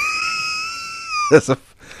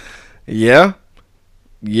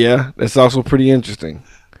 Yeah, that's also pretty interesting.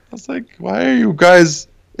 I was like, why are you guys?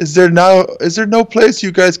 Is there no place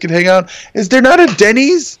you guys can hang out? Is there not a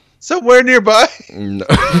Denny's somewhere nearby? No.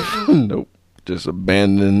 Nope. Just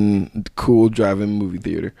abandoned cool drive-in movie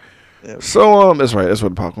theater. Yeah. So that's right. That's where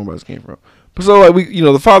the popcorn box came from. But so like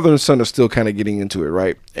the father and son are still kind of getting into it,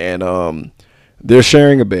 right? And they're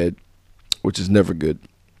sharing a bed, which is never good.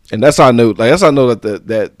 And that's how I know. Like that's how I know that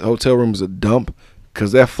that hotel room is a dump,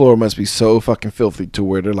 because that floor must be so fucking filthy to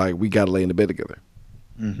where they're like, we gotta lay in the bed together.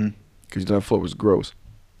 Because that floor was gross.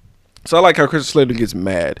 So I like how Christian Slater gets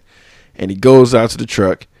mad, and he goes out to the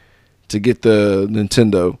truck to get the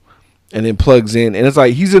Nintendo, and then plugs in, and it's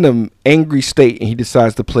like he's in an angry state, and he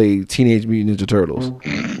decides to play Teenage Mutant Ninja Turtles.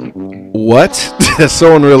 What? That's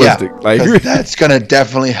so unrealistic. Yeah, like that's gonna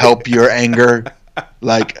definitely help your anger,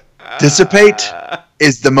 like dissipate.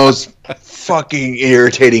 Is the most fucking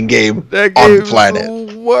irritating game on the planet.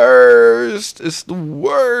 worst. It's the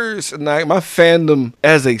worst. And my fandom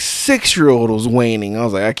as a 6-year-old was waning. I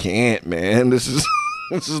was like, I can't, man. This is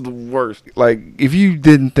the worst. Like, if you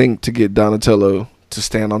didn't think to get Donatello to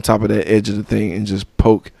stand on top of that edge of the thing and just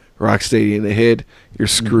poke Rocksteady in the head, you're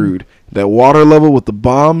screwed. That water level with the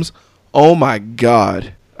bombs, oh my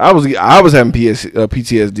god. I was having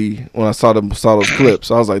PTSD when I saw those clips.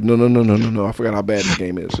 I was like, no. I forgot how bad this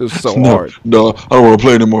game is. It was so hard. No, I don't want to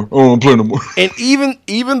play anymore. And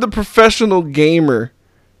even the professional gamer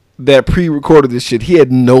that pre-recorded this shit, he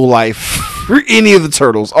had no life for any of the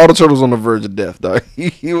turtles. All the turtles on the verge of death, dog.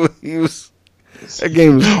 He was. That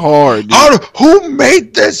game is hard, dude. Who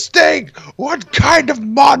made this thing? What kind of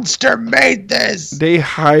monster made this? They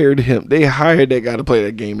hired him. They hired that guy to play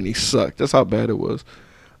that game, and he sucked. That's how bad it was.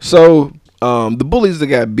 So, the bullies that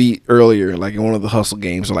got beat earlier, like in one of the hustle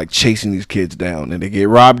games, are like chasing these kids down, and they get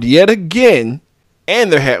robbed yet again,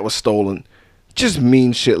 and their hat was stolen. Just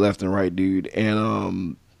mean shit left and right, dude.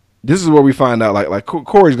 And this is where we find out, like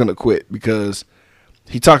Corey's gonna quit because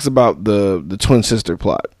he talks about the twin sister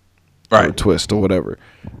plot. Right. Or twist or whatever.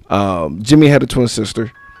 Jimmy had a twin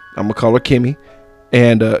sister. I'm gonna call her Kimmy,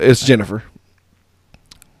 and it's Jennifer.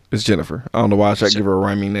 It's Jennifer. I don't know why I tried to give her a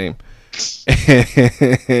rhyming name.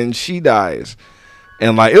 And she dies,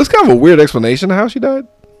 and like it was kind of a weird explanation of how she died.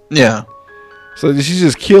 Yeah. So did she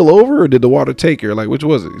just keel over, or did the water take her? Like, which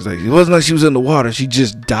was it? It's like it wasn't like she was in the water. She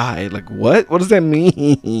just died. Like, what? What does that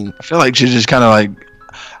mean? I feel like she just kind of like.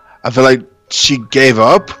 I feel like she gave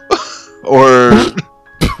up, or.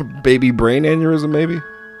 Baby brain aneurysm,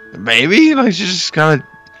 maybe like she just kind of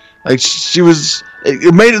like she was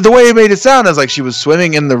it made it the way it made it sound as like she was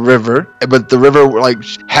swimming in the river, but the river, like,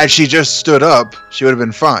 had she just stood up she would have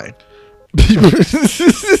been fine.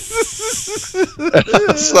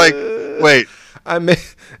 It's like, wait, I mean,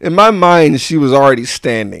 in my mind she was already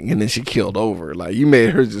standing and then she keeled over. Like, you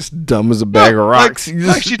made her just dumb as a bag of rocks.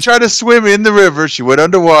 Like she tried to swim in the river, she went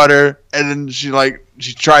underwater, and then she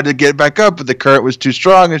tried to get back up, but the current was too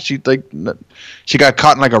strong, and she got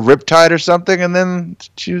caught in like a riptide or something, and then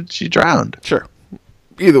she drowned. Sure.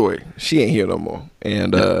 Either way, she ain't here no more.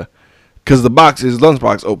 And because his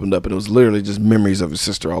lunchbox opened up, and it was literally just memories of his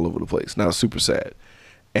sister all over the place. Now it's super sad.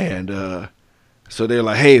 And so they're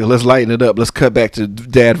like, hey, let's lighten it up. Let's cut back to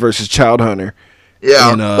Dad versus Child Hunter.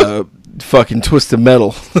 Yeah. And fucking Twisted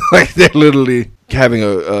Metal. Like, they're literally having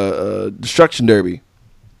a destruction derby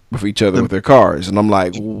with each other with their cars. And I'm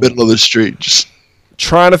like, middle of the street. Just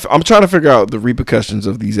I'm trying to figure out the repercussions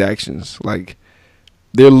of these actions. Like,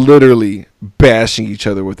 they're literally bashing each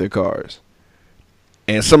other with their cars.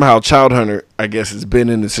 And somehow Child Hunter, I guess, has been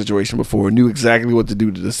in this situation before, knew exactly what to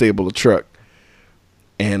do to disable the truck,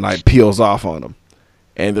 and like peels off on them.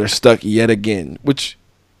 And they're stuck yet again, which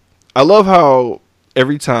I love how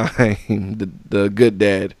every time the good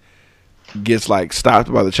dad gets like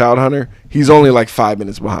stopped by the Child Hunter, he's only like 5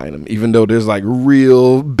 minutes behind him, even though there's like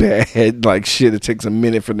real bad like shit. It takes a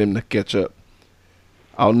minute for them to catch up.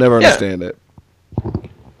 I'll never understand that.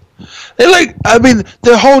 They're like, I mean,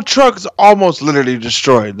 the whole truck's almost literally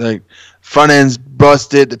destroyed. Like, front end's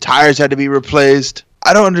busted, the tires had to be replaced.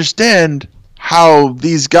 I don't understand how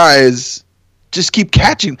these guys just keep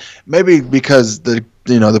catching. Maybe because the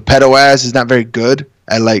pedo ass is not very good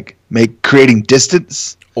at like creating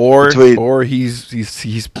distance, or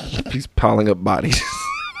he's piling up bodies.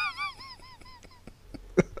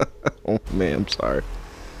 Oh man, I'm sorry.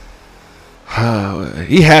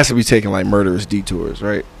 He has to be taking like murderous detours,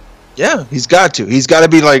 right? Yeah, he's got to. He's got to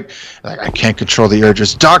be like I can't control the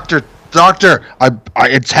urges. Doctor,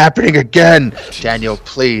 it's happening again. Daniel,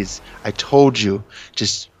 please. I told you.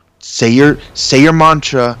 Just say your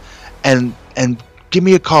mantra, and give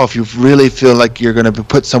me a call if you really feel like you're gonna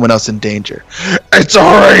put someone else in danger. It's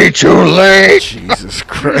already too late. Jesus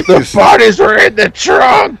Christ! The bodies were in the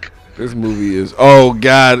trunk. This movie is, oh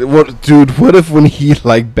god, what if when he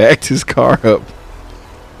like backed his car up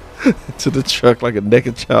to the truck, like a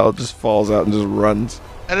naked child just falls out and just runs,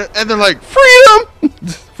 and then like freedom,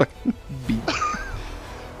 just fucking beat.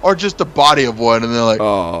 Or just the body of one, and they're like,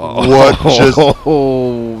 oh, what?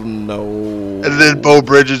 Oh no! And then Bo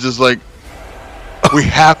Bridges is like, we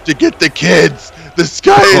have to get the kids. This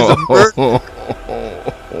guy is a murderer.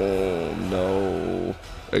 Oh no!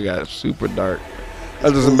 It got super dark. I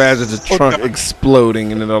just imagine the trunk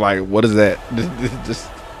exploding, and then they're like, "What is that?" Just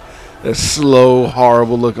that slow,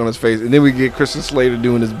 horrible look on his face, and then we get Christian Slater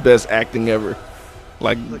doing his best acting ever,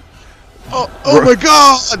 like, oh my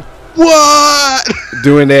god, what?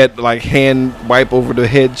 Doing that like hand wipe over the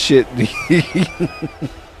head shit,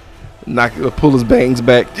 pull his bangs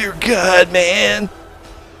back. Dear God, man.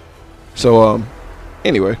 So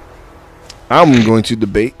anyway, I'm going to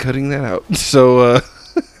debate cutting that out. So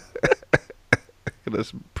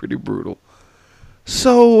that's pretty brutal.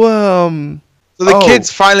 So So the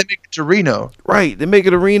kids finally make it to Reno. right, they make it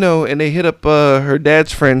to Reno and they hit up her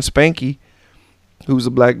dad's friend Spanky, who's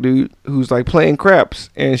a black dude who's like playing craps,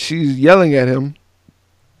 and she's yelling at him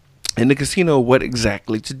in the casino what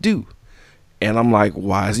exactly to do. And I'm like,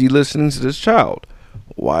 why is he listening to this child?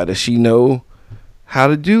 Why does she know how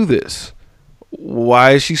to do this?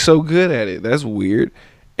 Why is she so good at it? That's weird.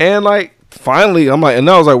 And like finally I'm like, and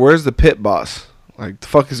I was like, where's the pit boss? Like, the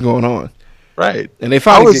fuck is going on? Right. And they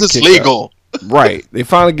finally How get is this kicked legal? out. Right. They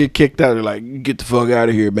finally get kicked out. They're like, get the fuck out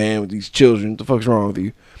of here, man, with these children. What the fuck's wrong with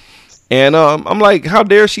you? And I'm like, how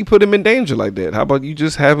dare she put him in danger like that? How about you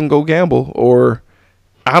just have him go gamble, or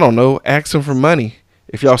I don't know, ask him for money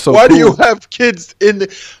if y'all so Why cool. do you have kids in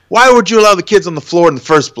the... Why would you allow the kids on the floor in the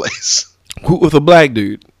first place? With a black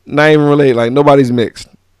dude? Not even related. Like, nobody's mixed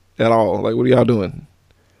at all. Like, what are y'all doing?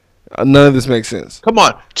 None of this makes sense. Come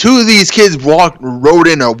on. 2 of these kids rode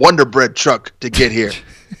in a Wonder Bread truck to get here.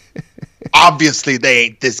 Obviously, they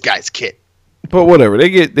ain't this guy's kid. But whatever. They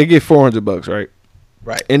get $400, right?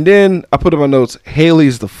 Right. And then I put in my notes,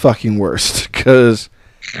 Haley's the fucking worst, because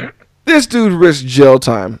this dude risks jail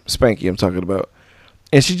time. Spanky, I'm talking about.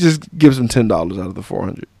 And she just gives him $10 out of the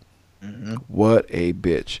 $400. Mm-hmm. What a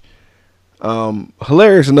bitch.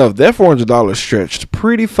 Hilarious enough, that $400 stretched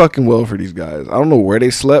pretty fucking well for these guys. I don't know where they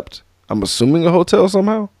slept. I'm assuming a hotel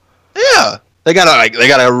somehow. Yeah. They got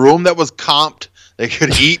a room that was comped. They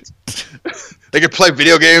could eat. They could play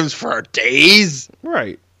video games for days.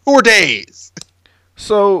 Right. 4 days.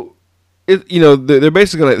 So, they're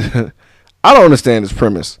basically like, I don't understand this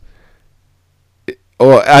premise.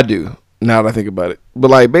 Well, I do, now that I think about it. But,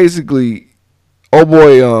 like, basically, oh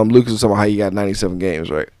boy, Lucas was talking about how he got 97 games,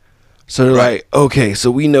 right? So they're like, okay,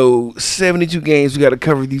 so we know 72 games. We got to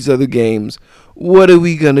cover these other games. What are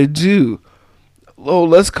we going to do? Oh,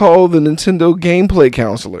 let's call the Nintendo gameplay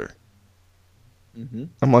counselor. Mm-hmm.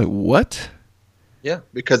 I'm like, what? Yeah,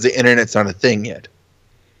 because the internet's not a thing yet.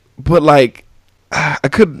 But, like, I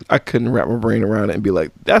couldn't wrap my brain around it and be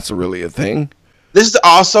like, that's really a thing. This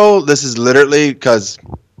is literally because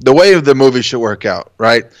the way the movie should work out,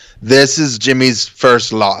 right? This is Jimmy's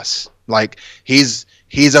first loss. Like, he's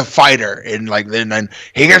a fighter, and like then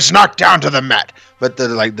he gets knocked down to the mat. But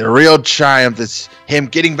the real triumph is him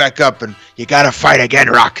getting back up, and you gotta fight again,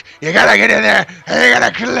 Rock. You gotta get in there,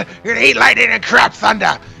 and you're gonna eat lightning and crap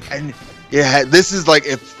thunder. And yeah, this is like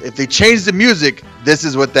if they change the music, this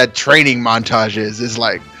is what that training montage is. It's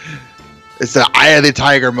like it's the Eye of the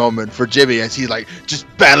Tiger moment for Jimmy as he's like just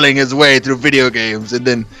battling his way through video games, and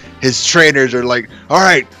then his trainers are like, "All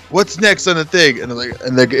right, what's next on the thing?" And the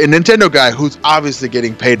Nintendo guy, who's obviously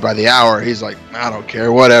getting paid by the hour, he's like, "I don't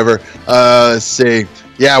care, whatever." Let's see.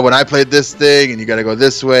 Yeah, when I played this thing, and you got to go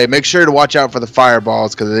this way. Make sure to watch out for the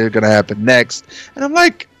fireballs because they're gonna happen next. And I'm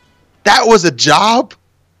like, that was a job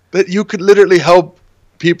that you could literally help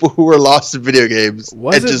people who were lost in video games.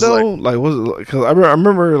 Was it though? Like, was it? Because I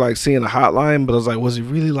remember like seeing a hotline, but I was like, was it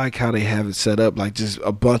really like how they have it set up? Like just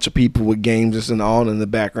a bunch of people with games just on in the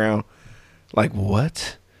background. Like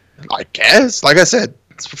what? I guess. Like I said,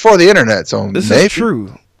 it's before the internet, so this maybe. is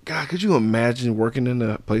true. God, could you imagine working in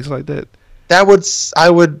a place like that? That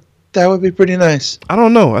would be pretty nice. I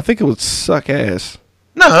don't know. I think it would suck ass.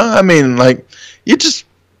 No, I mean, like, you just,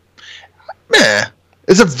 man,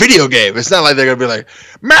 it's a video game. It's not like they're gonna be like,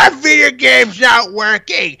 my video game's not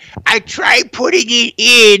working. I tried putting it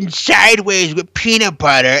in sideways with peanut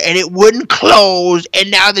butter and it wouldn't close,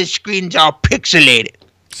 and now the screen's all pixelated.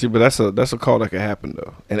 See, but that's a call that could happen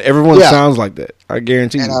though, and everyone sounds like that. I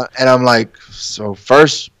guarantee you. And I'm like, so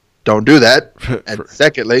first, don't do that, and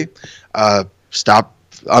secondly, stop,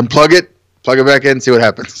 unplug it, plug it back in, see what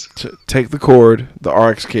happens. Take the cord, the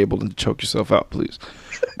RX cable, and choke yourself out, please.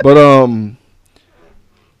 But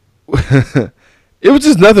it was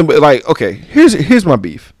just nothing but like, okay, here's my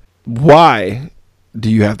beef. Why do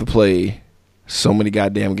you have to play so many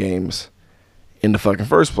goddamn games in the fucking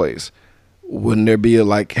first place? Wouldn't there be a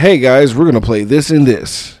like, hey guys, we're gonna play this and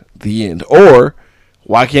this, the end? Or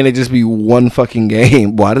why can't it just be one fucking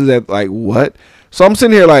game? Why does that, like, what? So I'm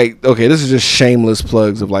sitting here like, okay, this is just shameless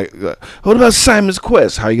plugs of like, what about Simon's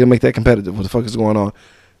Quest? How are you gonna make that competitive? What the fuck is going on?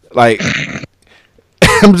 Like,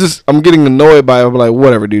 I'm getting annoyed by it. I'm like,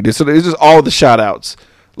 whatever, dude. So it's just all the shout outs.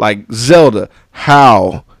 Like Zelda,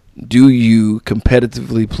 how do you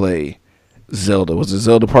competitively play Zelda? Was it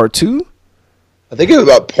Zelda Part 2? I think it was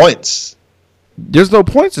about points. There's no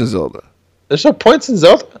points in Zelda. There's no points in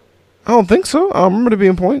Zelda? I don't think so. I don't remember there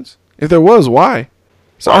being points. If there was, why?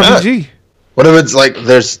 It's an RPG. What if it's like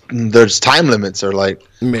there's time limits or like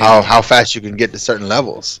Maybe. how fast you can get to certain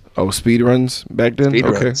levels? Oh, speed runs back then? Speed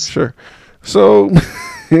Okay, runs. sure. So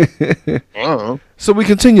I don't know. so we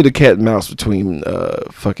continue to cat and mouse between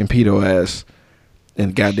fucking pedo ass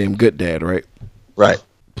and goddamn good dad, right? Right.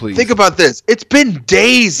 Please. Think about this. It's been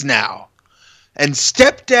days now, and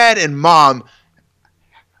stepdad and mom,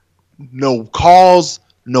 no calls,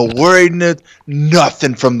 no worriedness,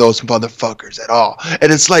 nothing from those motherfuckers at all.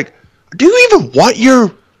 And it's like, do you even want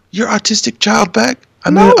your autistic child back? I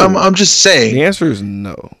mean, No. I'm just saying. The answer is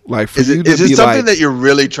no. Like for Is you it to be something like, that you're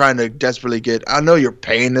really trying to desperately get? I know you're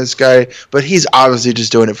paying this guy, but he's obviously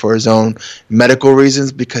just doing it for his own medical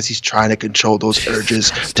reasons because he's trying to control those urges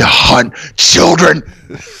to hunt children.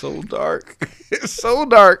 it's so dark. It's so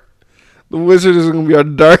dark. The Wizard is going to be our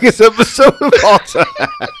darkest episode of all time.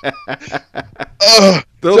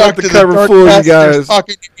 Don't let the cover fool you guys.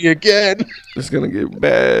 Talking to me again. It's going to get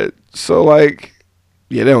bad. So like,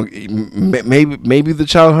 yeah, they don't. Maybe the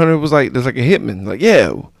child hunter was like, there's like a hitman. Like,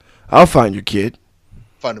 yeah, I'll find your kid.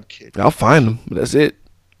 Find him, kid. I'll find him. But that's it.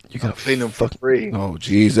 You I'll clean him for free. Oh,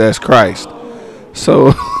 Jesus Christ.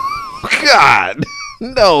 So, God,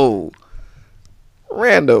 no.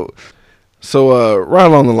 Rando. So, right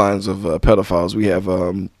along the lines of pedophiles, we have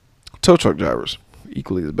tow truck drivers,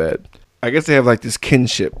 equally as bad. I guess they have like this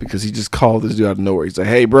kinship because he just called this dude out of nowhere. He's like,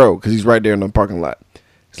 hey, bro, because he's right there in the parking lot.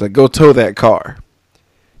 He's like, go tow that car.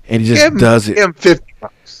 And he just does it. Give him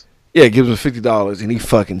 $50. Yeah, gives him $50 and he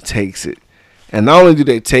fucking takes it. And not only do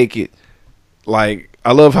they take it, like,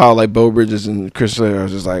 I love how like Bo Bridges and Chris Slater are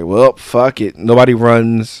just like, well, fuck it. Nobody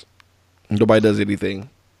runs. Nobody does anything.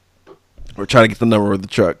 Or try to get the number of the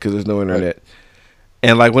truck because there's no internet. Right.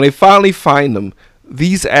 And like when they finally find them,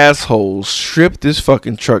 these assholes strip this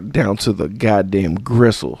fucking truck down to the goddamn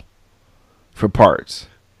gristle for parts.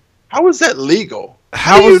 How is that legal?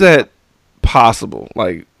 How is that possible?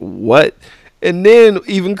 Like, what? And then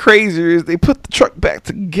even crazier is they put the truck back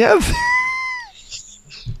together.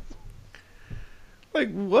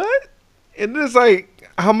 Like, what? And it's like,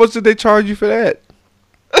 how much did they charge you for that?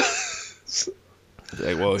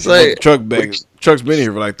 Like, well, if you want the truck back, truck's been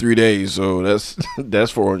here for like 3 days, so that's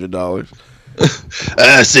 $400.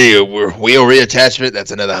 See, wheel reattachment,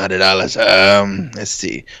 that's another $100. Let's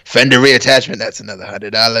see, fender reattachment, that's another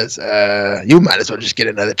 $100. You might as well just get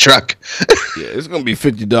another truck. Yeah, it's gonna be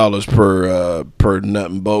 $50 per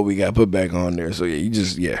nut and bolt we got put back on there. So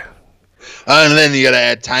yeah, and then you gotta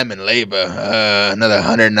add time and labor, another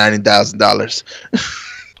 $190,000.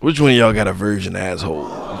 Which one of y'all got a virgin asshole?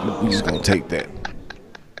 We just gonna take that.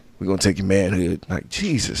 We're gonna take your manhood. Like,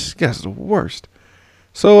 Jesus, you guys are the worst.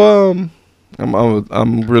 So I'm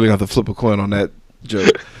really gonna have to flip a coin on that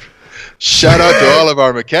joke. Shout out to all of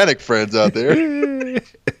our mechanic friends out there.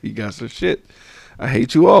 You got some shit. I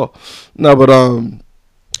hate you all. No, but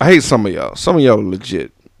I hate some of y'all. Some of y'all are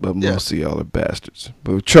legit, but most of y'all are bastards.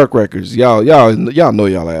 But with truck records, y'all know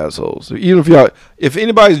y'all are assholes. Even if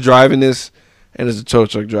anybody's driving this and is a tow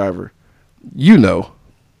truck driver, you know.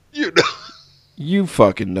 You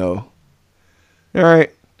fucking know. All right.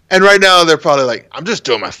 And right now they're probably like, I'm just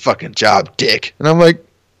doing my fucking job, dick. And I'm like,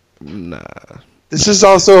 nah. This is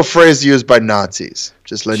also a phrase used by Nazis.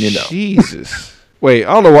 Just letting you know. Jesus. Wait,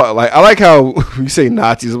 I don't know why. Like, I like how you say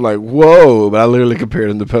Nazis. I'm like, whoa, but I literally compared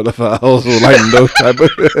them to pedophiles with like no type of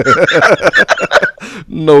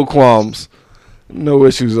no qualms, no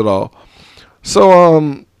issues at all.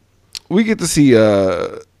 So we get to see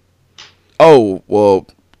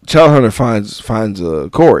Child Hunter finds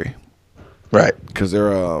Corey, right? Because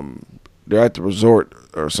they're at the resort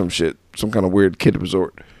or some shit, some kind of weird kid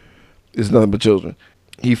resort. It's nothing but children.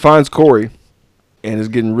 He finds Corey, and it's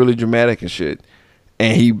getting really dramatic and shit.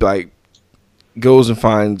 And he like goes and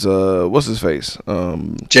finds what's his face,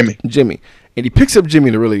 Jimmy, and he picks up Jimmy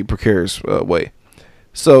in a really precarious way.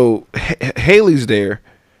 So Haley's there,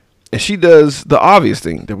 and she does the obvious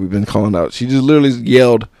thing that we've been calling out. She just literally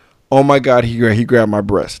yelled, "Oh my God, he grabbed my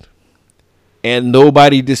breast," and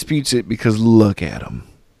nobody disputes it because look at him.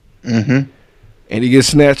 Mm-hmm. And he gets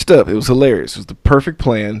snatched up. It was hilarious. It was the perfect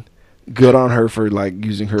plan. Good on her for like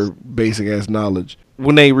using her basic ass knowledge.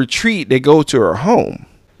 When they retreat, they go to her home,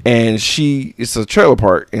 and it's a trailer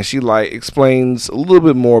park, and she like explains a little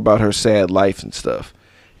bit more about her sad life and stuff,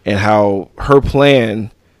 and how her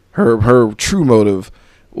plan, her true motive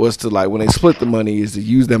was to like when they split the money is to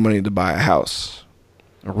use that money to buy a house,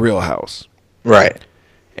 a real house, right?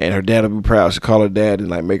 And her dad will be proud. She call her dad and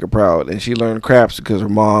like make her proud, and she learned craps because her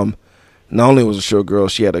mom not only was a showgirl,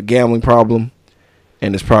 she had a gambling problem.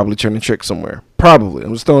 And it's probably turning trick somewhere. Probably.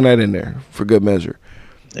 I'm just throwing that in there for good measure.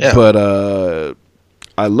 Yeah. But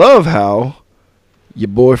I love how Your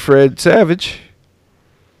boy Fred Savage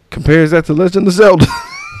compares that to Legend of Zelda.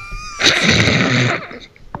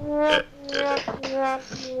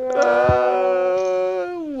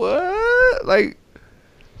 What? Like,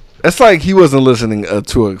 that's like he wasn't listening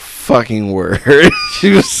to a fucking word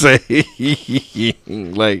she was saying.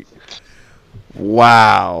 Like,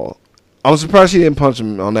 wow. I'm surprised she didn't punch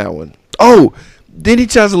him on that one. Oh, then he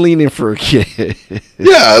tries to lean in for a kid.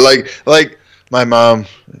 Yeah, like my mom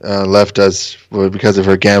left us because of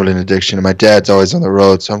her gambling addiction, and my dad's always on the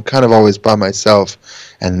road, so I'm kind of always by myself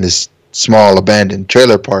in this small abandoned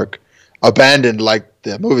trailer park. Abandoned like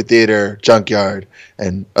the movie theater, junkyard,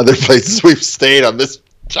 and other places we've stayed on this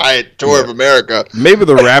giant tour of America. Maybe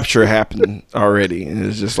the rapture happened already, and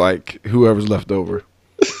it's just like whoever's left over.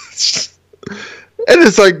 And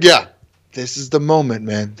it's like, yeah, this is the moment,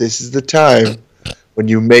 man. This is the time when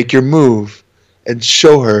you make your move and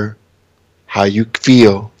show her how you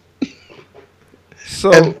feel.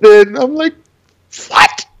 So And then I'm like,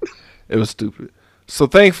 what? it was stupid. So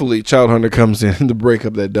thankfully, Child Hunter comes in to break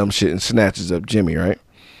up that dumb shit and snatches up Jimmy, right?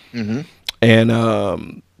 Mm-hmm.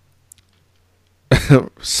 And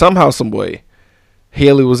somehow, some way,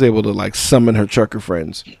 Haley was able to like summon her trucker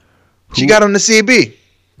friends. She got on the CB.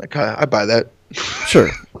 Like, I buy that. Sure.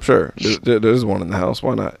 There's one in the house.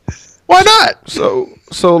 Why not? Why not? So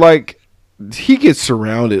like, he gets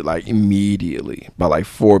surrounded like immediately by like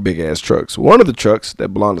 4 big ass trucks. One of the trucks that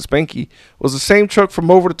belonged to Spanky was the same truck from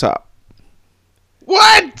Over the Top.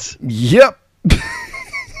 What? Yep.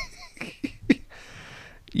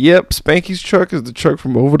 Yep, Spanky's truck is the truck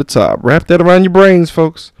from Over the Top. Wrap that around your brains,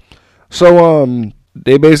 folks. So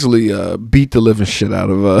they basically beat the living shit out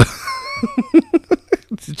of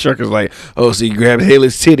the trucker's like, oh, so you grabbed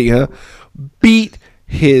Haley's titty, huh? Beat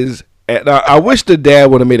his. Now, I wish the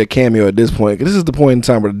dad would have made a cameo at this point, because this is the point in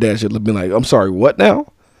time where the dad should have been like, I'm sorry, what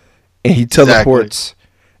now? And he teleports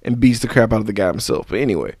and beats the crap out of the guy himself. But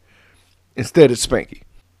anyway, instead it's Spanky.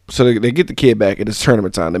 So they get the kid back, and it's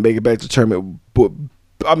tournament time. They make it back to tournament, but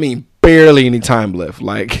I mean, barely any time left.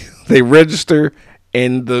 Like, they register,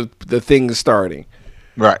 and the thing is starting.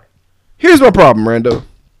 Right. Here's my problem, Rando.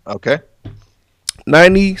 Okay.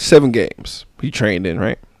 97 games he trained in,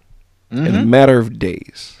 right? Mm-hmm. In a matter of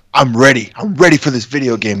days. I'm ready. I'm ready for this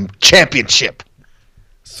video game championship.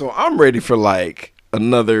 So I'm ready for like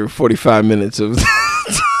another 45 minutes of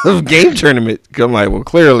game tournament. I'm like, well,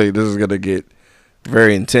 clearly this is gonna get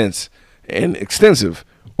very intense and extensive,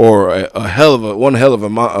 or one hell of a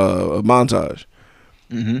montage.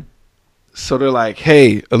 Mm-hmm. So they're like,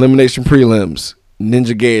 hey, elimination prelims,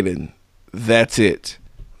 Ninja Gaiden, that's it,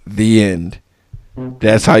 the end.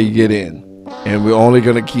 That's how you get in. And we're only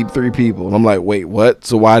gonna keep 3 people. And I'm like, wait, what?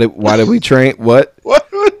 So why did we train? What? What?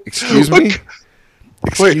 Excuse me?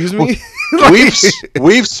 Excuse me?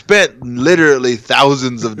 We've spent literally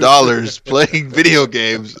thousands of dollars playing video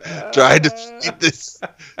games trying to beat this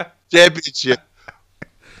championship.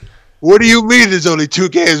 What do you mean there's only 2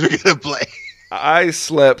 games we're gonna play? I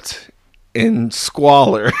slept in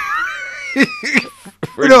squalor.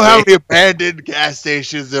 You know how many abandoned gas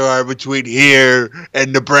stations there are between here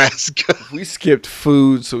and Nebraska? We skipped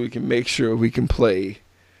food so we can make sure we can play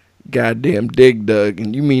goddamn Dig Dug,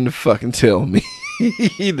 and you mean to fucking tell me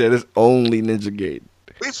that it's only Ninja Gaiden?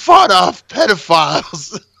 We fought off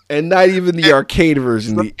pedophiles. And not even the arcade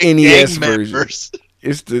version, the NES version.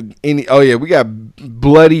 It's the we got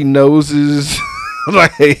bloody noses.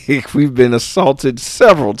 Like, we've been assaulted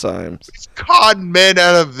several times. We've conned men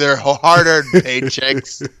out of their hard-earned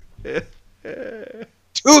paychecks.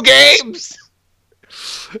 2 games.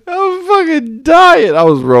 I was fucking dying. I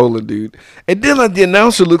was rolling, dude. And then like the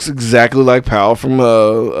announcer looks exactly like Powell from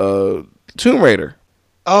Tomb Raider.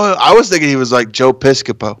 Oh, I was thinking he was like Joe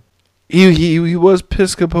Piscopo. He was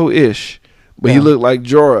Piscopo-ish, but he looked like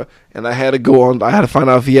Jorah. And I had to go on. I had to find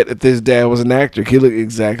out if his dad was an actor. He looked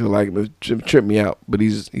exactly like him. It tripped me out, but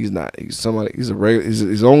he's not. He's somebody. He's a regular. He's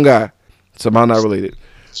his own guy. Somehow not related.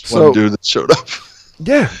 One dude that showed up.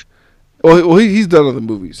 Yeah. Well, he's done other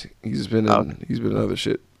movies. He's been in other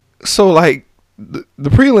shit. So like the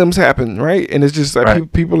prelims happen, right? And it's just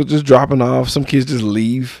like people are just dropping off. Some kids just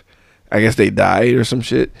leave. I guess they died or some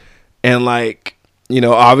shit. And like,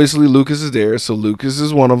 obviously Lucas is there, so Lucas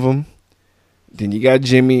is one of them. Then you got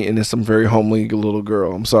Jimmy, and there's some very homely little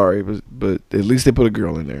girl. I'm sorry, but at least they put a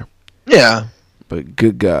girl in there. Yeah. But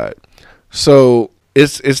good God. So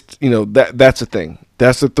it's that's the thing.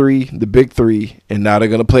 That's the big 3, and now they're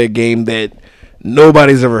gonna play a game that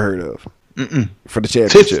nobody's ever heard of for the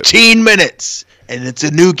championship. 15 minutes, and it's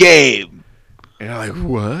a new game. And I'm like,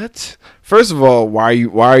 what? First of all, why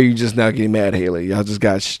are you just now getting mad, Haley? Y'all just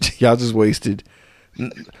wasted.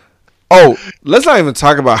 Oh, let's not even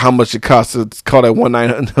talk about how much it costs to call that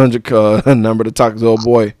 1-900 number to talk to old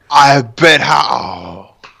boy. I bet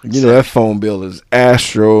how. You know, that phone bill is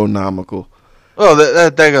astronomical. Well,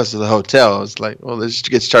 that goes to the hotel. It's like, well, this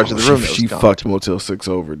gets charged to the room. She fucked Motel 6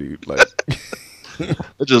 over, dude. Like,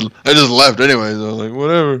 I just left anyways. I was like,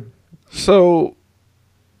 whatever. So,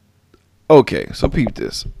 okay, so peep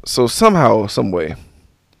this. So somehow, some way,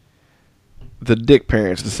 the dick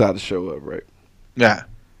parents decide to show up, right? Yeah.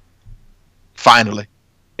 Finally.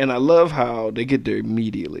 And I love how they get there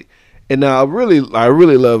immediately. And now I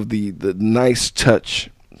really love the nice touch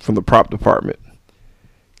from the prop department.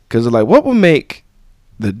 Because they're like, what would make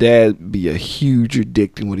the dad be a huger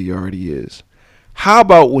dick than what he already is? How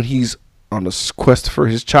about when he's on a quest for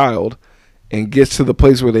his child and gets to the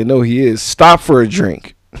place where they know he is, stop for a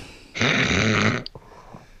drink? And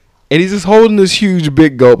he's just holding this huge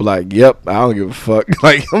big gulp like, yep, I don't give a fuck.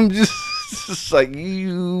 Like, I'm just like,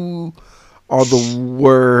 you are the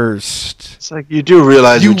worst. It's like, you do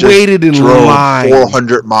realize you just waited in drove line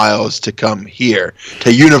 400 miles to come here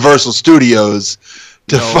to Universal Studios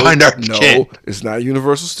to find our kid. No, it's not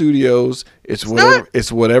Universal Studios. It's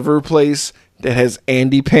whatever place that has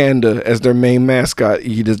Andy Panda as their main mascot.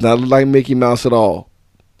 He does not look like Mickey Mouse at all.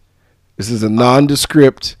 This is a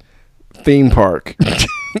nondescript theme park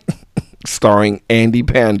starring Andy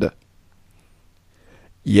Panda.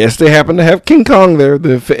 Yes, they happen to have King Kong there,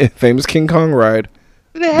 the famous King Kong ride.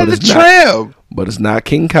 They have the tram. But it's not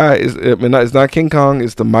King Kai. It's not King Kong.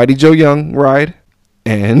 It's the Mighty Joe Young ride.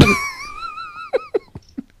 And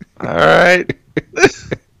all right.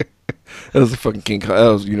 That was a fucking King Kong. That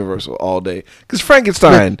was Universal all day. Because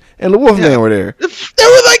Frankenstein and the Wolfman were there. They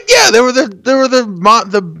were like, they were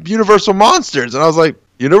the Universal monsters, and I was like,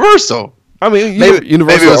 Universal. I mean, maybe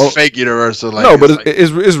Universal. Maybe it was fake Universal. Like, no, but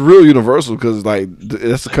it's real Universal because like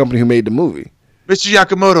that's the company who made the movie. Mr.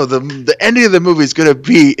 Yakamoto, the ending of the movie is gonna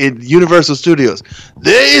be in Universal Studios.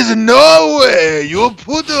 There is no way you will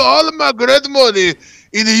put all of my great money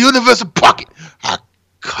in the Universal pocket. I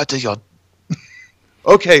cut your.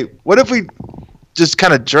 Okay, what if we just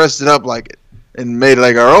kind of dressed it up like it and made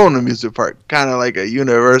like our own amusement park, kind of like a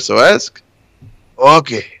Universal-esque?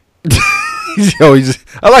 Okay. I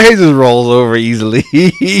like how he just rolls over easily. This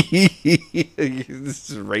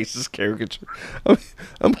is racist caricature.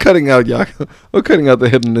 I'm cutting out I'm cutting out the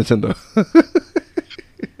hidden Nintendo.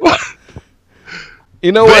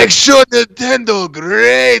 You know what? Make sure Nintendo,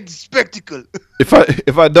 great spectacle.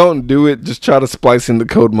 If I don't do it, just try to splice in the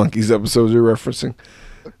Code Monkeys episodes you're referencing.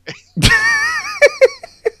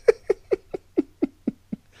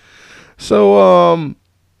 So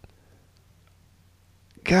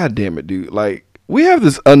God damn it, dude! Like we have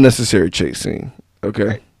this unnecessary chase scene,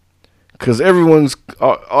 okay? Because everyone's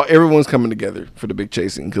coming together for the big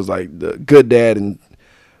chase scene. Because like the good dad and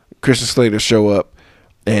Christian Slater show up.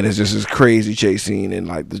 And it's just this crazy chase scene, and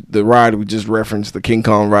like the ride we just referenced, the King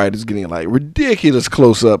Kong ride, is getting like ridiculous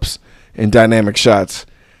close-ups and dynamic shots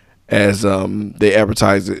as they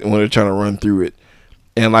advertise it when they're trying to run through it,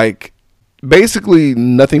 and like basically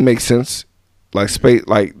nothing makes sense. Like space,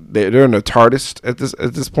 like they're in a TARDIS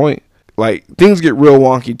at this point. Like things get real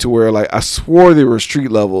wonky to where like I swore they were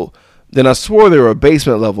street level, then I swore they were a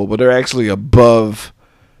basement level, but they're actually above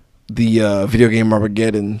the video game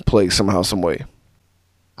Armageddon place somehow, some way.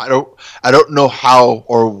 I don't know how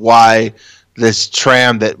or why this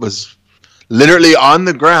tram that was literally on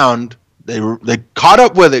the ground, they caught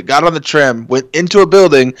up with it, got on the tram, went into a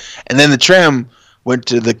building, and then the tram went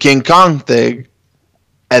to the King Kong thing,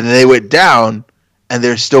 and they went down, and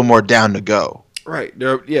there's still more down to go. Right.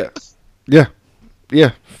 Yeah.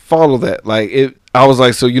 Follow that. Like I was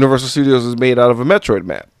like, so Universal Studios is made out of a Metroid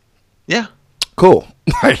map. Yeah. Cool.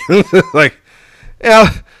 like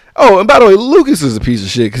yeah. Oh, and by the way, Lucas is a piece of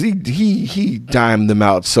shit because he dimed them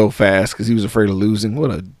out so fast because he was afraid of losing.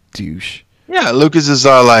 What a douche. Yeah, Lucas is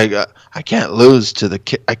like, I can't lose to the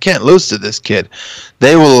kid. I can't lose to this kid.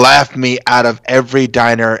 They will laugh me out of every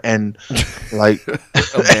diner and like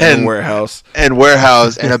and warehouse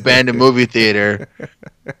and abandoned movie theater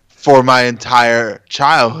for my entire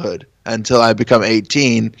childhood until I become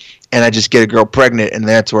 18 and I just get a girl pregnant and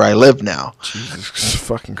that's where I live now. Jesus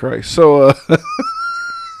fucking Christ. So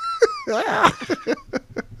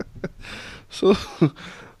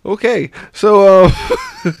okay. So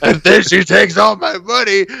and then she takes all my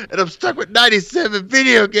money and I'm stuck with 97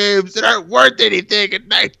 video games that aren't worth anything in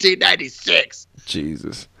 1996.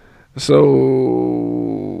 Jesus.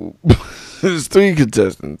 So there's 3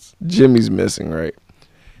 contestants. Jimmy's missing, right?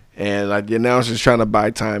 And like the announcer's trying to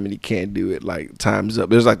buy time and he can't do it. Like time's up.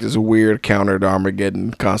 There's like this weird counter to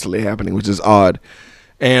Armageddon constantly happening, which is odd.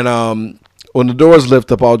 And when the doors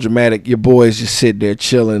lift up all dramatic, your boy's just sitting there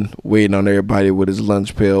chilling, waiting on everybody with his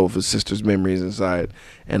lunch pail with his sister's memories inside.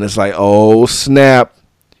 And it's like, oh, snap.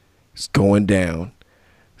 It's going down.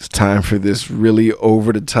 It's time for this really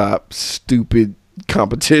over-the-top, stupid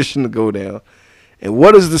competition to go down. And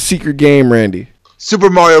what is the secret game, Randy? Super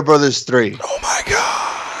Mario Brothers 3. Oh, my God.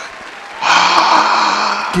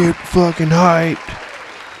 Get fucking hyped.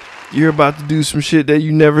 You're about to do some shit that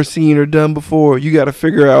you never seen or done before. You got to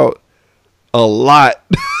figure out a lot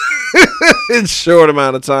in short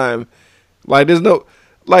amount of time. Like, there's no...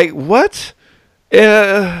 Like, what?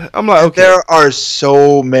 I'm like, okay. There are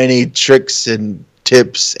so many tricks and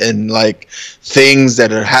tips and, like, things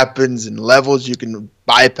that happens and levels you can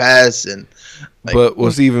bypass. And like, but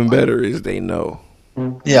what's even better is they know.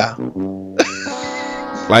 Yeah.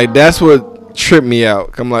 Like, that's what tripped me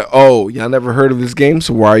out. I'm like, oh, y'all never heard of this game,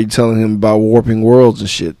 so why are you telling him about warping worlds and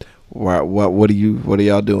shit? What are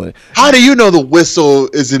y'all doing? How do you know the whistle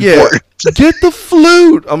is important? Yeah, get the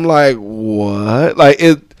flute. I'm like, what? Like,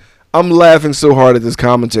 I'm laughing so hard at this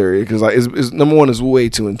commentary because, like, it's number one, is way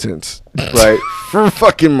too intense, right? For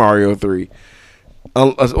fucking Mario 3.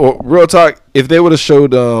 Or real talk, if they would have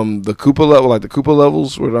showed the Koopa level, like the Koopa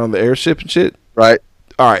levels were on the airship and shit, right?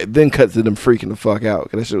 All right, then cut to them freaking the fuck out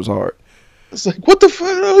because that shit was hard. It's like, what the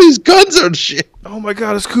fuck? All these guns and shit. Oh my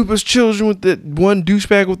God, it's Koopa's children with that one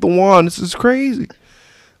douchebag with the wand. This is crazy.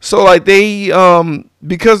 So, like, they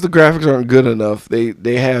because the graphics aren't good enough,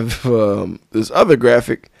 they have this other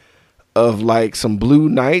graphic of, like, some blue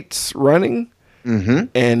knights running,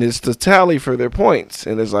 and it's the tally for their points,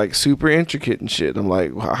 and it's, like, super intricate and shit. I'm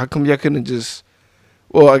like, how come y'all couldn't just...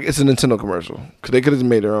 Well, it's a Nintendo commercial, because they could have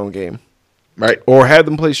made their own game. Right. Or had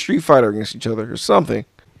them play Street Fighter against each other or something.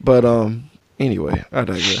 But, anyway, I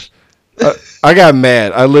digress. I got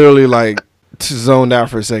mad. I literally, like, zoned out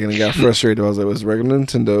for a second and got frustrated. I was like, it was regular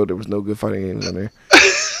Nintendo. There was no good fighting games on there.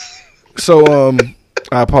 So,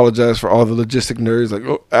 I apologize for all the logistic nerds. Like,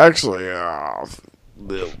 oh, actually,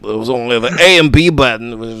 it was only the A and B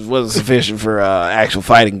button which wasn't sufficient for actual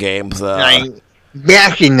fighting games.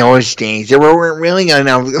 Back in those days, there weren't really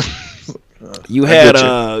enough. You had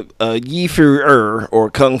Yi Fu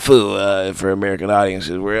or Kung Fu for American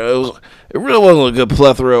audiences, where it really wasn't a good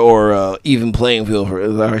plethora or even playing field for it.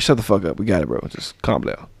 All right, shut the fuck up. We got it, bro. Just calm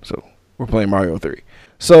down. So we're playing Mario 3.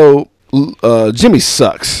 So Jimmy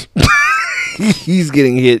sucks. He's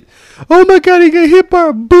getting hit. Oh my God, he got hit by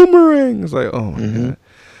a boomerang. It's like, oh my God.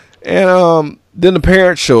 And then the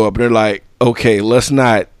parents show up and they're like, okay, let's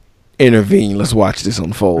not intervene. Let's watch this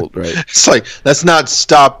unfold, right? It's like, let's not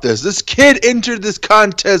stop this. This kid entered this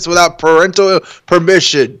contest without parental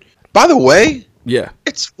permission. By the way, yeah,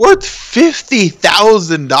 it's worth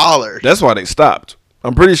 $50,000. That's why they stopped.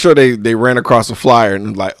 I'm pretty sure they ran across a flyer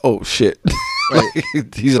and like, oh shit, like,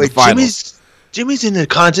 he's in the finals. Jimmy's in the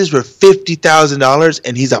contest for $50,000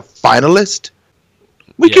 and he's a finalist.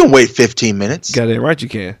 We can wait 15 minutes. Got it right, you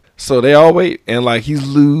can. So they all wait, and like he's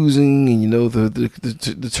losing, and you know the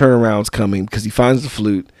turnaround's coming because he finds the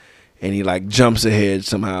flute, and he like jumps ahead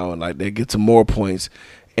somehow, and like they get some more points,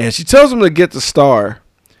 and she tells him to get the star,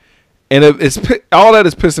 and it's all that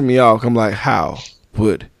is pissing me off. I'm like, how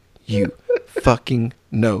would you fucking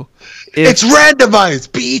know? It's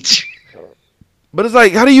randomized, bitch. But it's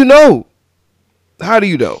like, how do you know? How do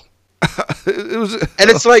you know? It was, and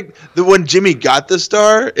it's like when Jimmy got the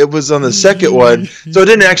star, it was on the second one, so it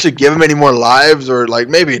didn't actually give him any more lives, or like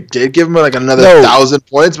maybe it did give him like another 1,000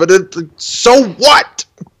 points, but so what?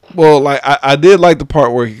 Well, like I did like the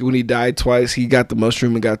part where when he died twice, he got the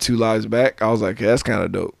mushroom and got 2 lives back. I was like, yeah, that's kind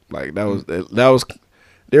of dope. Like that was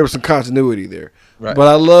there was some continuity there. Right. But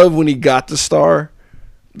I love when he got the star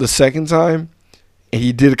the second time, and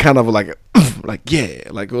he did kind of like a like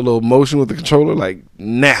a little motion with the controller, like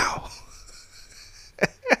now.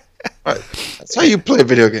 Right. That's how you play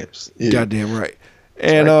video games. Yeah. Goddamn right.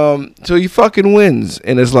 And so he fucking wins,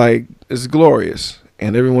 and it's like it's glorious,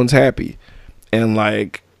 and everyone's happy, and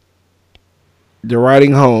like they're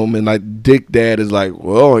riding home, and like Dick Dad is like,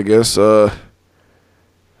 well, I guess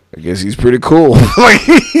he's pretty cool. Like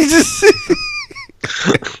he just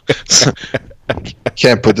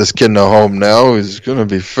can't put this kid in a home now. He's gonna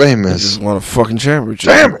be famous. I just won a fucking championship.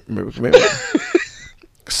 Damn it.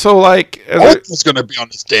 So, like... What's going to be on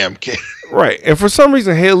this damn kid? Right. And for some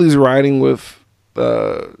reason, Haley's riding with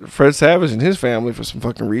Fred Savage and his family for some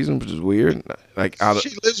fucking reason, which is weird. Like,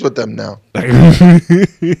 she lives with them now.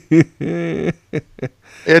 They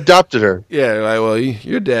adopted her. Yeah, like, well,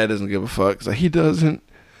 your dad doesn't give a fuck. It's like, he doesn't.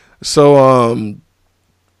 So,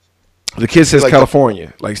 the kid says like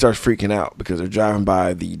California. Like, he starts freaking out because they're driving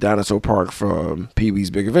by the dinosaur park from Pee-wee's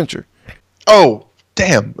Big Adventure. Oh,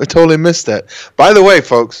 Damn, I totally missed that. By the way,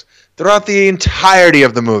 folks, throughout the entirety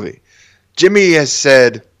of the movie, Jimmy has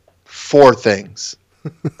said 4 things.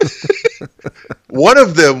 One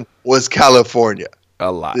of them was California.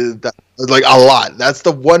 A lot. Like a lot. That's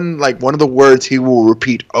the one, like one of the words he will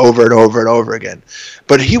repeat over and over and over again.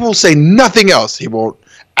 But he will say nothing else. He won't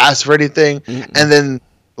ask for anything. Mm-mm. And then,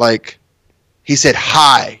 like, he said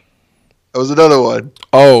hi. That was another one.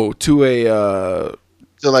 Oh, to a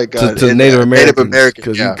to Native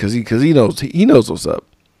Americans, because he knows what's up.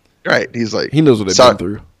 Right. He's like, he knows what they've been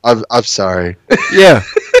through. I'm sorry. Yeah.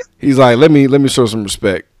 He's like, let me show some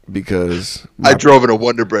respect because I drove in a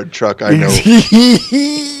Wonder Bread truck. I know.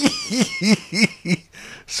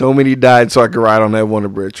 So many died so I could ride on that Wonder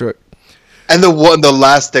Bread truck. And the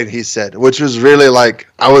last thing he said, which was really like,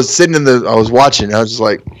 I was watching. I was just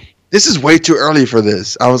like, this is way too early for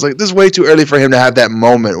this. I was like, this is way too early for him to have that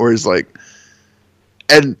moment where he's like,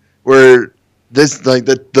 and where this like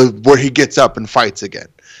the where he gets up and fights again.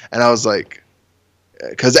 And I was like,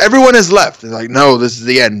 because everyone has left. They're like, no, this is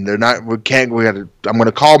the end. They're not. I'm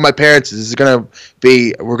gonna call my parents. This is gonna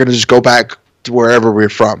be. We're gonna just go back to wherever we're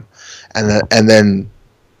from. And then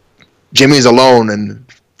Jimmy's alone, and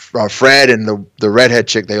Fred and the redhead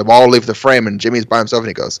chick, they all leave the frame, and Jimmy's by himself, and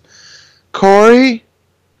he goes, Corey,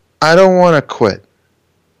 I don't want to quit.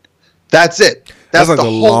 That's it. That's like the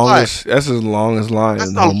whole longest line. That's his longest line.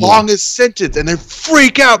 That's the longest sentence, and they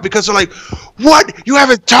freak out because they're like, "What? You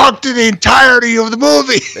haven't talked to the entirety of the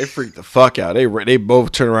movie." They freaked the fuck out. They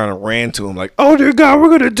both turned around and ran to him like, "Oh dear God, we're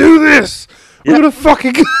gonna do this. We're gonna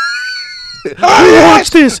fucking." He wants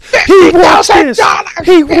this. He wants this.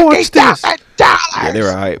 He wants this. Yeah, they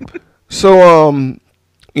were hype. So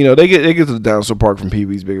they get to the dinosaur park from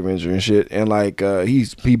Pee-wee's Big Adventure and shit, and like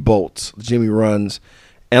he bolts. Jimmy runs,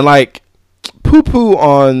 and like poo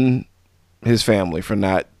on his family for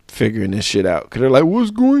not figuring this shit out. Because they're like, what's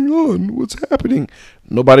going on? What's happening?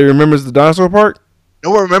 Nobody remembers the dinosaur park?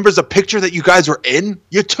 No one remembers the picture that you guys were in?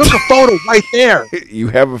 You took a photo right there. You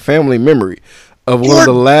have a family memory of one of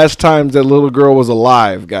the last times that little girl was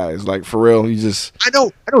alive, guys. Like, for real, you just... I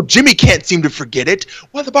know. Jimmy can't seem to forget it.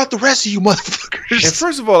 What about the rest of you motherfuckers? And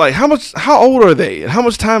first of all, like, how old are they? And how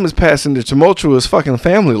much time has passed in their tumultuous fucking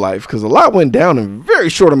family life? Because a lot went down in a very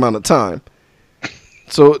short amount of time.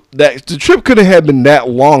 So that the trip could have been that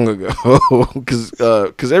long ago, because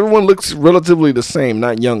everyone looks relatively the same,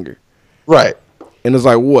 not younger, right? And it's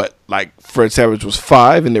like what, like Fred Savage was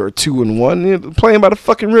 5 and they were 2 and 1, playing by the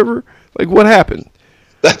fucking river. Like what happened?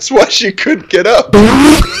 That's why she couldn't get up. No!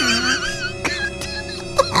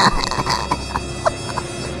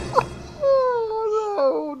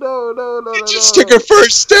 She just took her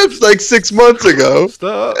first steps like 6 months ago.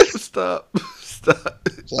 Stop.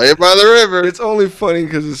 Play it by the river. It's only funny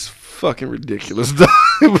because it's fucking ridiculous.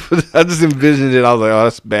 I just envisioned it. I was like, oh,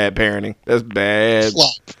 that's bad parenting. That's bad.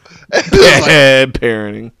 Bad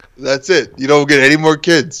parenting. That's it. You don't get any more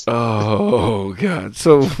kids. Oh, God.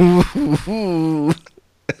 So,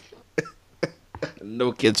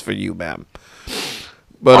 no kids for you, ma'am.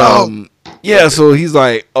 But, yeah, so he's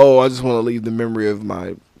like, oh, I just want to leave the memory of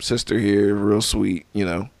my sister here. Real sweet,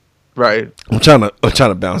 Right. I'm trying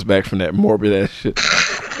to bounce back from that morbid ass shit.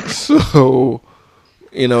 So,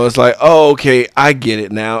 it's like, oh, okay, I get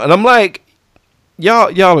it now. And I'm like,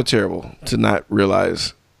 y'all are terrible to not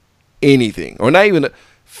realize anything. Or not even,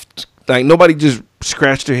 like, nobody just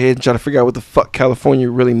scratched their head and try to figure out what the fuck California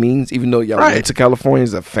really means, even though y'all went to California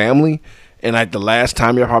as a family. And like the last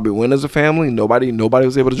time y'all probably went as a family, nobody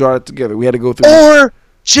was able to draw it together. We had to go through. Or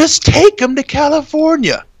just take him to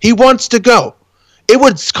California. He wants to go. It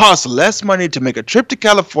would cost less money to make a trip to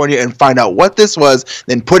California and find out what this was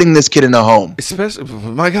than putting this kid in a home. Especially,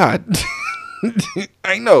 my God.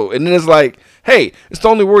 I know. And then it's like, hey, it's the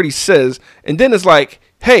only word he says. And then it's like,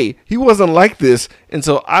 hey, he wasn't like this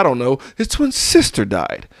until, I don't know, his twin sister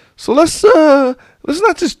died. So let's not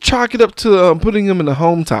just chalk it up to putting him in the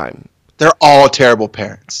home time. They're all terrible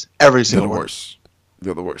parents. Every single one.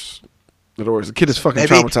 They're the worst. The kid is fucking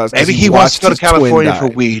traumatized. Maybe he wants to go to California for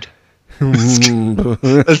weed. Let's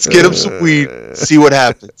get him some weed, see what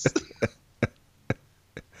happens.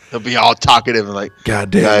 He'll be all talkative and like,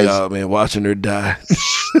 God damn, y'all, man, watching her die.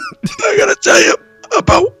 I gotta tell you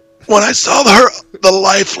about when I saw the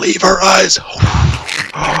life leave her eyes.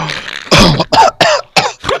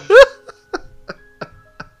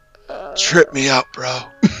 Tripped me out, bro.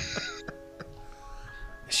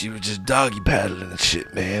 She was just doggy paddling and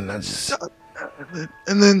shit, man. And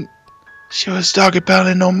then she was doggy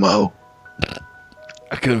paddling no more.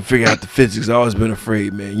 I couldn't figure out the physics. I always been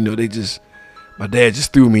afraid, man. My dad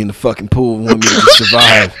just threw me in the fucking pool and wanted me to just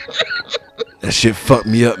survive. That shit fucked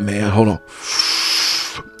me up, man. Hold on.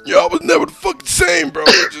 Yo, I was never the fucking same, bro.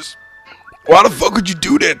 Just why the fuck would you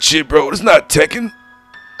do that shit, bro? It's not Tekken.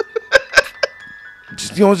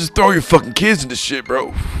 Just you don't just throw your fucking kids into shit,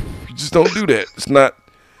 bro. You just don't do that. It's not.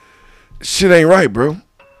 Shit ain't right, bro.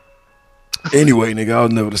 Anyway, nigga, I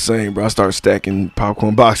was never the same, bro. I started stacking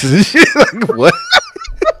popcorn boxes and shit. Like, what?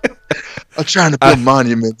 I'm trying to build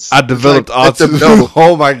monuments. I developed let them autism. know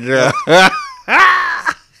Oh my god.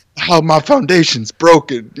 how my foundation's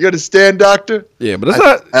broken. You understand, doctor? Yeah, but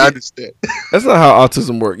that's I understand. that's not how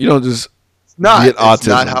autism works. You don't just get autism. It's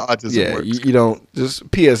not how autism works. You don't just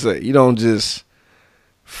PSA. You don't just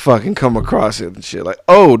fucking come across it and shit like,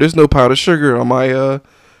 oh, there's no powdered sugar on my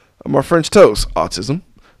French toast. Autism.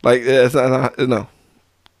 Like it's not, no,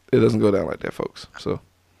 it doesn't go down like that, folks. So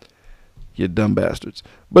you dumb bastards.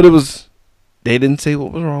 But they didn't say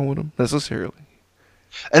what was wrong with them necessarily.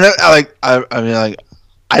 And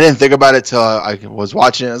I didn't think about it till I was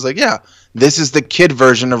watching it. I was like, yeah, this is the kid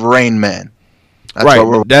version of Rain Man. That's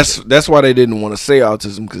Right. That's why they didn't want to say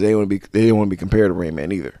autism, because they didn't want to be compared to Rain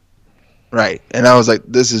Man either. Right. And I was like,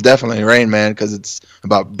 this is definitely Rain Man because it's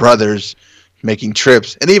about brothers making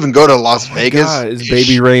trips and even go to Las Vegas. God, it's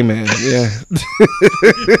Baby Rain Man. Yeah.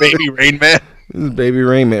 Baby Rain Man. This is Baby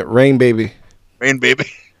Rain Man. Rain Baby. Rain Baby.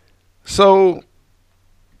 So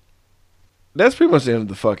that's pretty much the end of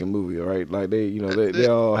the fucking movie, all right? Like they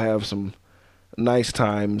all have some nice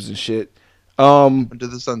times and shit. Under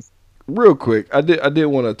the sun. Real quick, I did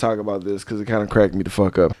want to talk about this because it kind of cracked me the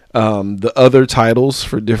fuck up. The other titles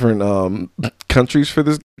for different countries for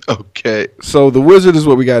this. Okay. So The Wizard is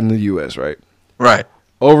what we got in the U.S., right? Right.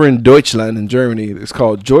 Over in Deutschland, in Germany, it's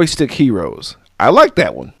called Joystick Heroes. I like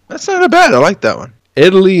that one. That's not bad. I like that one.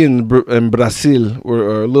 Italy and Brazil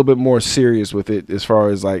were a little bit more serious with it as far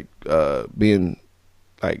as like being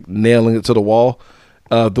like nailing it to the wall.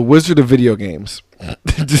 The Wizard of video games.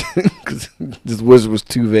 Because this wizard was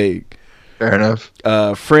too vague. Fair enough.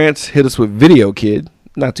 France hit us with Video Kid.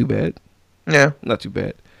 Not too bad. Yeah. Not too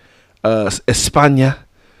bad. España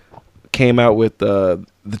came out with the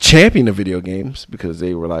champion of video games because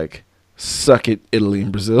they were like, suck it, Italy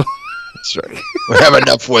and Brazil. That's right. We have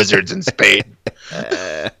enough wizards in Spain.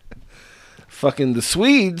 Fucking the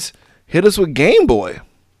Swedes hit us with Game Boy.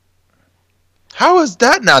 How is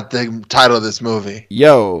that not the title of this movie?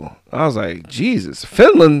 Yo, I was like, Jesus.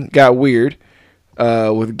 Finland got weird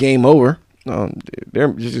with Game Over.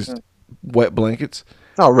 They're just wet blankets.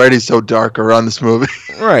 It's already so dark around this movie.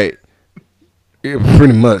 Right. Yeah,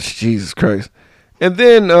 pretty much. Jesus Christ. And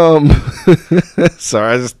then,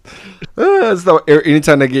 sorry, I just thought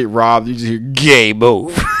anytime they get robbed, you just hear Game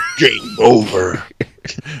Over. Game over.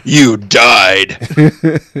 You died.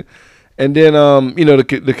 And then,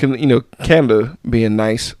 Canada being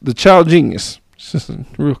nice. The Child Genius. It's just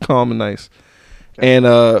real calm and nice. And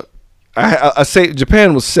I say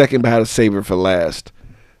Japan was second, but I had to save it for last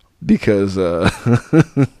because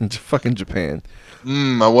fucking Japan.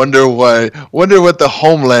 I wonder what the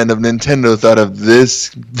homeland of Nintendo thought of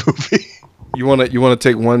this movie. You wanna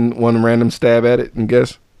take one random stab at it and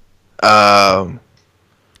guess?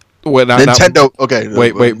 Nintendo. Okay.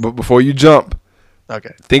 Wait, but before you jump,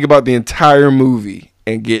 okay. Think about the entire movie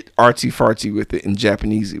and get artsy fartsy with it and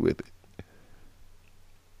Japanesey with it.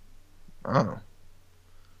 Oh.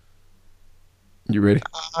 You ready?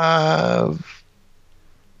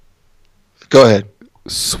 Go ahead.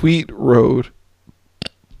 Sweet Road.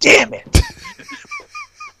 Damn it.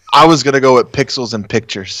 I was gonna go with Pixels and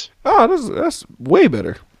Pictures. Oh, that's way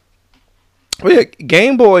better. Well, yeah,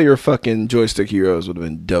 Game Boy or fucking Joystick Heroes would have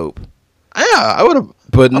been dope. Yeah, I would have.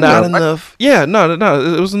 But not enough. Yeah, no.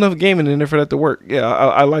 It was enough gaming in there for that to work. Yeah,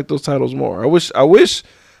 I like those titles more. I wish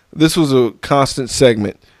this was a constant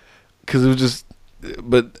segment because it was just.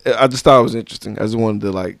 But I just thought it was interesting. I just wanted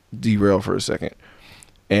to like derail for a second,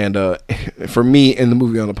 and for me, in the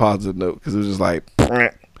movie on a positive note because it was just like.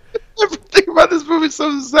 Everything about this movie is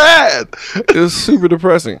so sad. It was super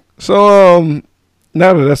depressing. So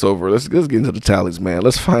now that that's over, let's get into the tallies, man.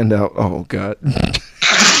 Let's find out. Oh God.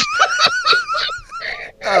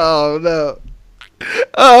 Oh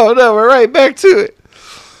no, we're right back to it.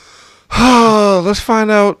 Let's find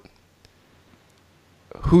out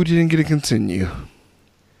who didn't get to continue.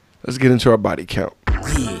 Let's get into our body count. That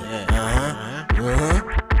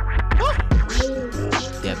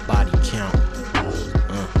body count.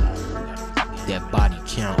 That body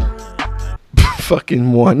count.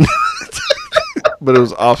 Fucking one. But it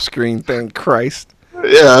was off screen, thank Christ.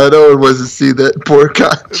 Yeah, no one wants to see that poor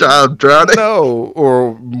child drowning. No,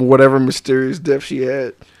 or whatever mysterious death she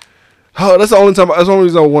had. Oh, that's the only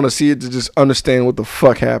reason I want to see it, to just understand what the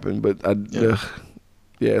fuck happened. But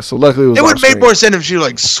Yeah, so luckily it was It would off make screen. more sense if she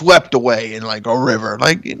like swept away in like a river,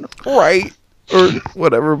 like Right. Or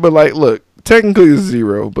whatever. But like, look, technically it's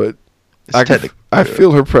 0, but I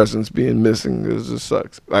feel her presence being missing. It just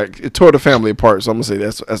sucks. Like, it tore the family apart, so I'm going to say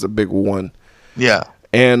that's a big one. Yeah.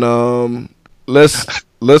 And let's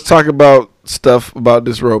talk about stuff about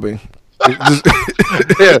disrobing.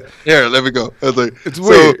 Here, let me go. I was like, It's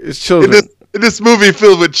weird. It's children. In this movie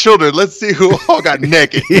filled with children, let's see who all got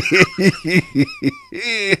naked.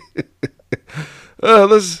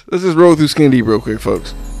 Let's just roll through Skin Deep real quick,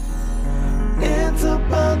 folks. It's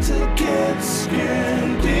about to get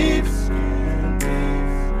skin deep.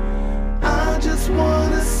 I just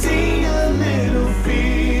wanna see a little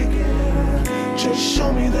feet. Just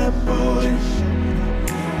show me that booty.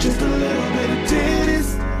 Just a little bit of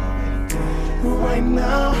titties. Right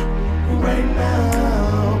now, right now.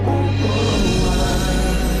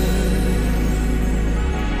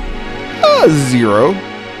 Ooh, 0.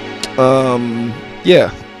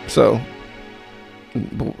 Yeah. So,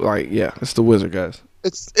 like, yeah, it's the Wizard, guys.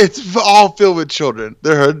 It's all filled with children.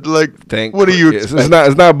 They're like, what do you expect?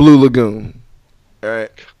 It's not Blue Lagoon. All right.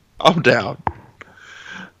 I'm down.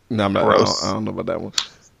 No, I'm not. Gross. I don't know about that one.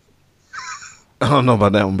 I don't know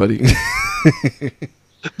about that one, buddy.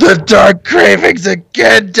 The dark cravings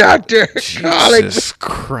again, Doctor. Jesus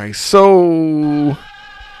Christ. So,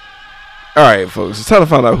 all right, folks. It's time to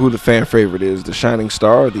find out who the fan favorite is, the shining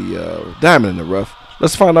star, the diamond in the rough.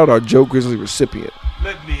 Let's find out our Joe Grizzly recipient.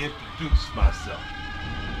 Let me introduce myself.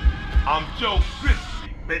 I'm Joe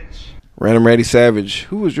Grizzly, bitch. Random Randy Savage.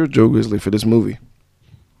 Who was your Joe Grizzly for this movie?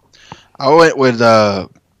 I went with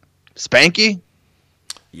Spanky.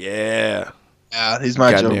 Yeah. Yeah, he's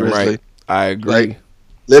my Joe Goddamn Grizzly. right. I agree. Like,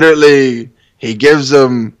 literally, he gives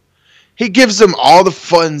them all the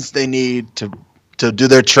funds they need to do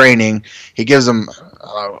their training. He gives them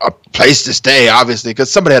a place to stay, obviously,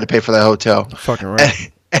 because somebody had to pay for that hotel. Fucking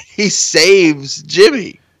right. And he saves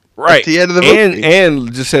Jimmy Right. at the end of the movie.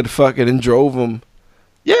 And just said fuck it and drove him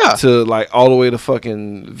Yeah. to like all the way to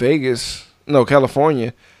fucking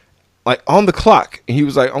California, like on the clock. And he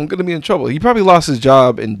was like, I'm gonna be in trouble. He probably lost his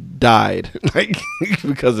job and died like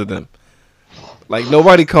because of them. Like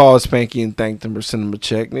nobody called Spanky and thanked him or sent him a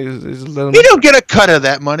check. They just let him. He don't get a cut of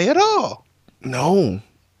that money at all. No,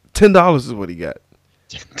 $10 is what he got.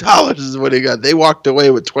 $10 is what he got. They walked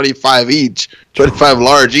away with 25 each, 25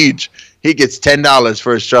 large each. He gets $10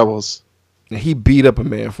 for his troubles. And he beat up a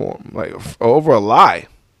man for him, like over a lie.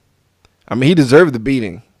 I mean, he deserved the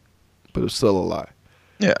beating, but it was still a lie.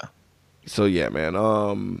 Yeah. So yeah, man.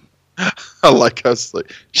 I like us.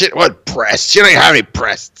 Like, shit, what breasts? You don't even have any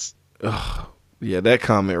breasts. Yeah, that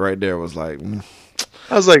comment right there was like,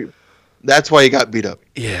 I was like, that's why he got beat up.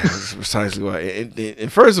 yeah, that's precisely why.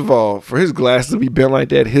 And first of all, for his glass to be bent like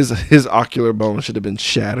that, his ocular bone should have been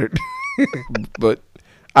shattered. But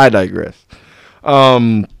I digress.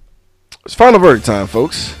 It's final verdict time,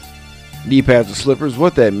 folks. Knee pads or slippers.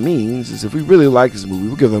 What that means is if we really like this movie,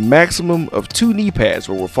 we'll give a maximum of 2 knee pads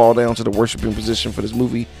where we'll fall down to the worshiping position for this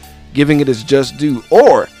movie, giving it its just due.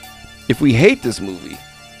 Or if we hate this movie,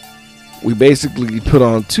 we basically put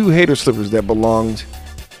on 2 hater slippers that belonged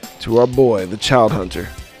to our boy, the Child Hunter.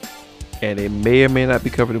 And they may or may not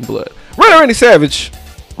be covered in blood. Right, Randy Savage.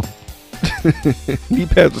 Knee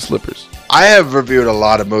pads or slippers. I have reviewed a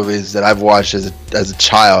lot of movies that I've watched as a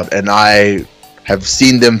child, and I have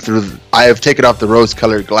seen them I have taken off the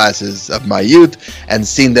rose-colored glasses of my youth and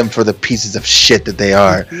seen them for the pieces of shit that they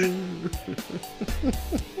are.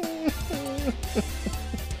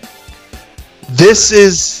 This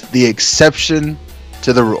is the exception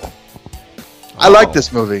to the rule. I like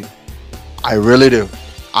this movie. I really do.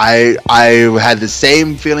 I had the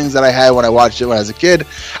same feelings that I had when I watched it when I was a kid.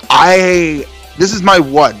 This is my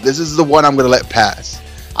one. This is the one I'm going to let pass.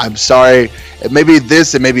 I'm sorry. It may be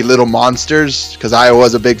this, it may be Little Monsters, because I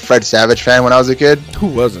was a big Fred Savage fan when I was a kid. Who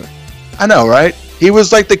wasn't? I know, right? He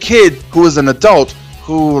was like the kid who was an adult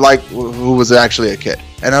who was actually a kid.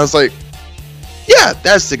 And I was like, yeah,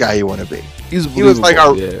 that's the guy you want to be. He was like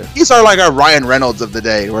he's our Ryan Reynolds of the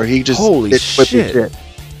day, where he just holy did shit.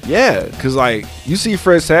 Yeah, because like you see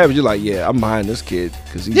Fred Savage, you're like, yeah, I'm behind this kid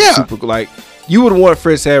because he's super. Like you would want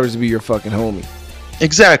Fred Savage to be your fucking homie,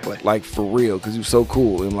 exactly. Like for real, because he was so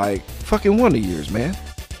cool and like fucking Wonder Years, man.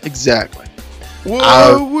 Exactly.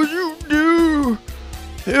 What would you do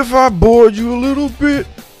if I bored you a little bit?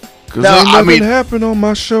 Because no, ain't nothing happened on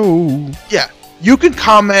my show. Yeah. You can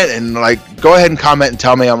comment and go ahead and comment and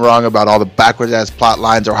tell me I'm wrong about all the backwards ass plot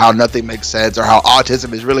lines or how nothing makes sense or how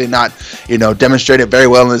autism is really not, demonstrated very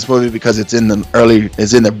well in this movie because it's in the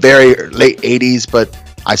very late 80s, but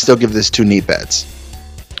I still give this 2 knee pads.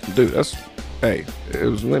 Dude, hey, It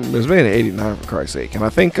was made in '89 for Christ's sake, and I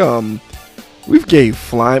think we've gave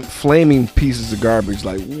flaming pieces of garbage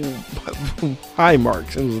like high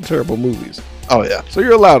marks, and it was terrible movies. Oh yeah. So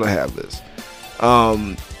you're allowed to have this.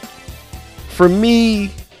 For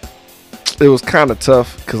me, it was kind of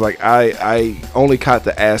tough because like I only caught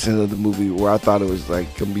the ass end of the movie where I thought it was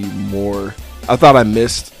like gonna be more. I thought I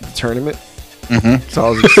missed the tournament, so I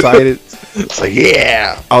was excited. It's like,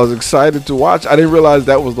 yeah, I was excited to watch. I didn't realize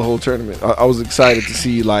that was the whole tournament. I was excited to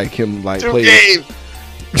see like him like play. game.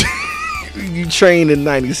 You trained in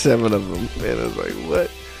 97 of them, man. I was like, what?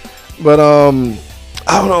 But I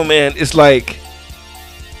don't know, man. It's like,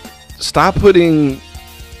 stop putting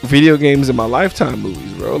video games in my Lifetime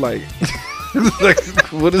movies, bro. Like, like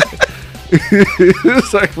what is?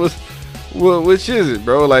 It's like which is it,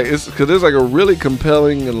 bro? Like, it's because there's like a really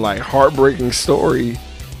compelling and like heartbreaking story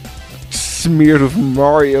smeared with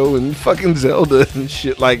Mario and fucking Zelda and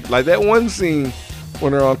shit. Like that one scene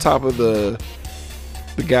when they're on top of the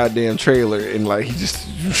goddamn trailer and like he just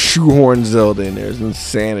shoehorns Zelda in there. It's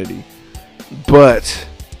insanity. But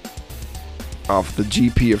off the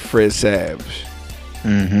GP of Fred Savage,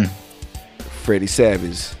 Freddie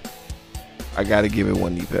Savage, I gotta give it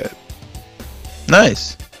one knee pad.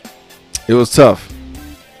 Nice. It was tough.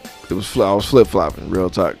 I was flip flopping,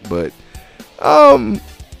 real talk. But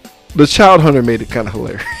the Child Hunter made it kind of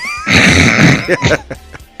hilarious.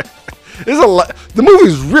 There's a lot. The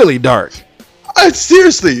movie's really dark.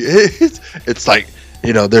 Seriously, it's like,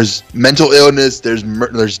 you know, there's mental illness, there's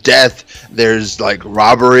death, there's like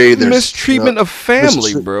robbery, there's mistreatment of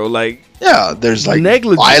family, bro. Like, yeah, there's like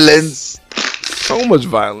negligence, violence, so much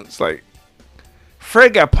violence. Like,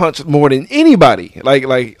 Fred got punched more than anybody. Like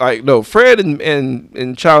no, Fred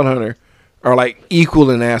and Child Hunter are like equal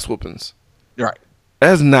in ass whoopings. Right.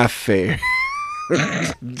 That's not fair.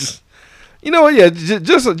 You know what? Yeah,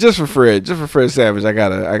 just for Fred Savage, I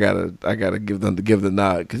gotta give the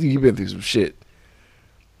nod because he been through some shit.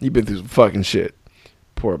 He been through some fucking shit.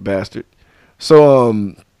 Poor bastard. So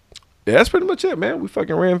yeah, that's pretty much it, man. We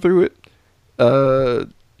fucking ran through it.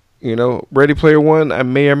 You know, Ready Player One. I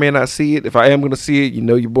may or may not see it. If I am gonna see it, you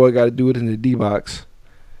know, your boy got to do it in the D box.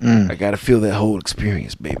 I gotta feel that whole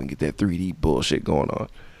experience, baby, and get that 3D bullshit going on.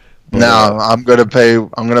 Now I'm gonna pay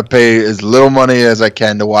as little money as I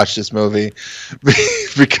can to watch this movie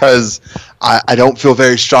because I don't feel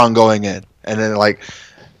very strong going in, and then like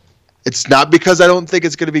it's not because I don't think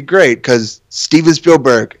it's gonna be great, because Steven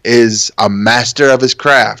Spielberg is a master of his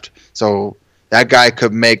craft, so that guy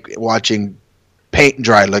could make watching paint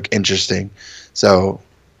dry look interesting. So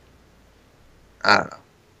I don't know.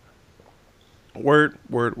 Word.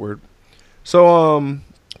 So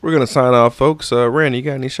we're going to sign off, folks. Randy, you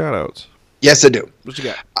got any shout-outs? Yes, I do. What you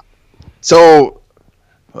got? So,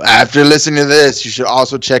 after listening to this, you should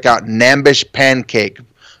also check out Nambish Pancake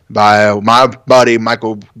by my buddy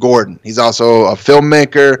Michael Gordon. He's also a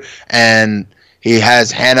filmmaker, and he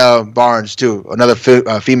has Hannah Barnes, too, another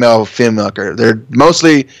female filmmaker. They're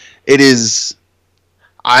mostly,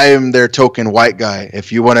 I am their token white guy.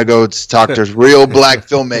 If you want to go talk to real black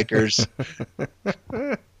filmmakers,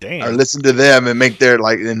 damn, or listen to them and make their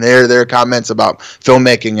their comments about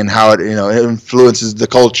filmmaking and how it influences the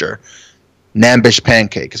culture. Nambish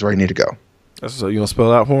Pancake is where you need to go. So you gonna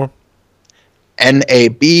spell it out for him?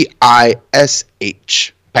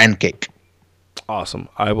 Nabish Pancake. Awesome.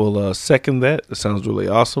 I will second that. It sounds really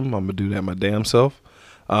awesome. I'm gonna do that my damn self.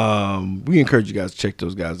 We encourage you guys to check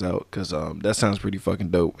those guys out because that sounds pretty fucking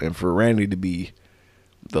dope. And for Randy to be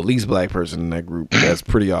the least black person in that group, that's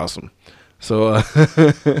pretty awesome. So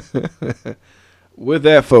with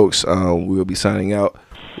that, folks, we'll be signing out.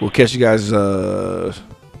 We'll catch you guys.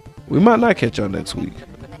 We might not catch y'all next week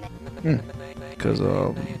because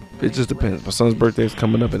it just depends. My son's birthday is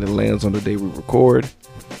coming up and it lands on the day we record,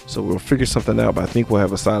 so we'll figure something out. But I think we'll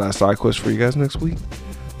have a side quest for you guys next week.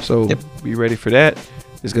 So be ready for that.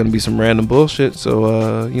 It's gonna be some random bullshit.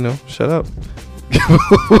 So shut up.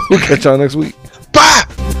 We'll catch y'all next week.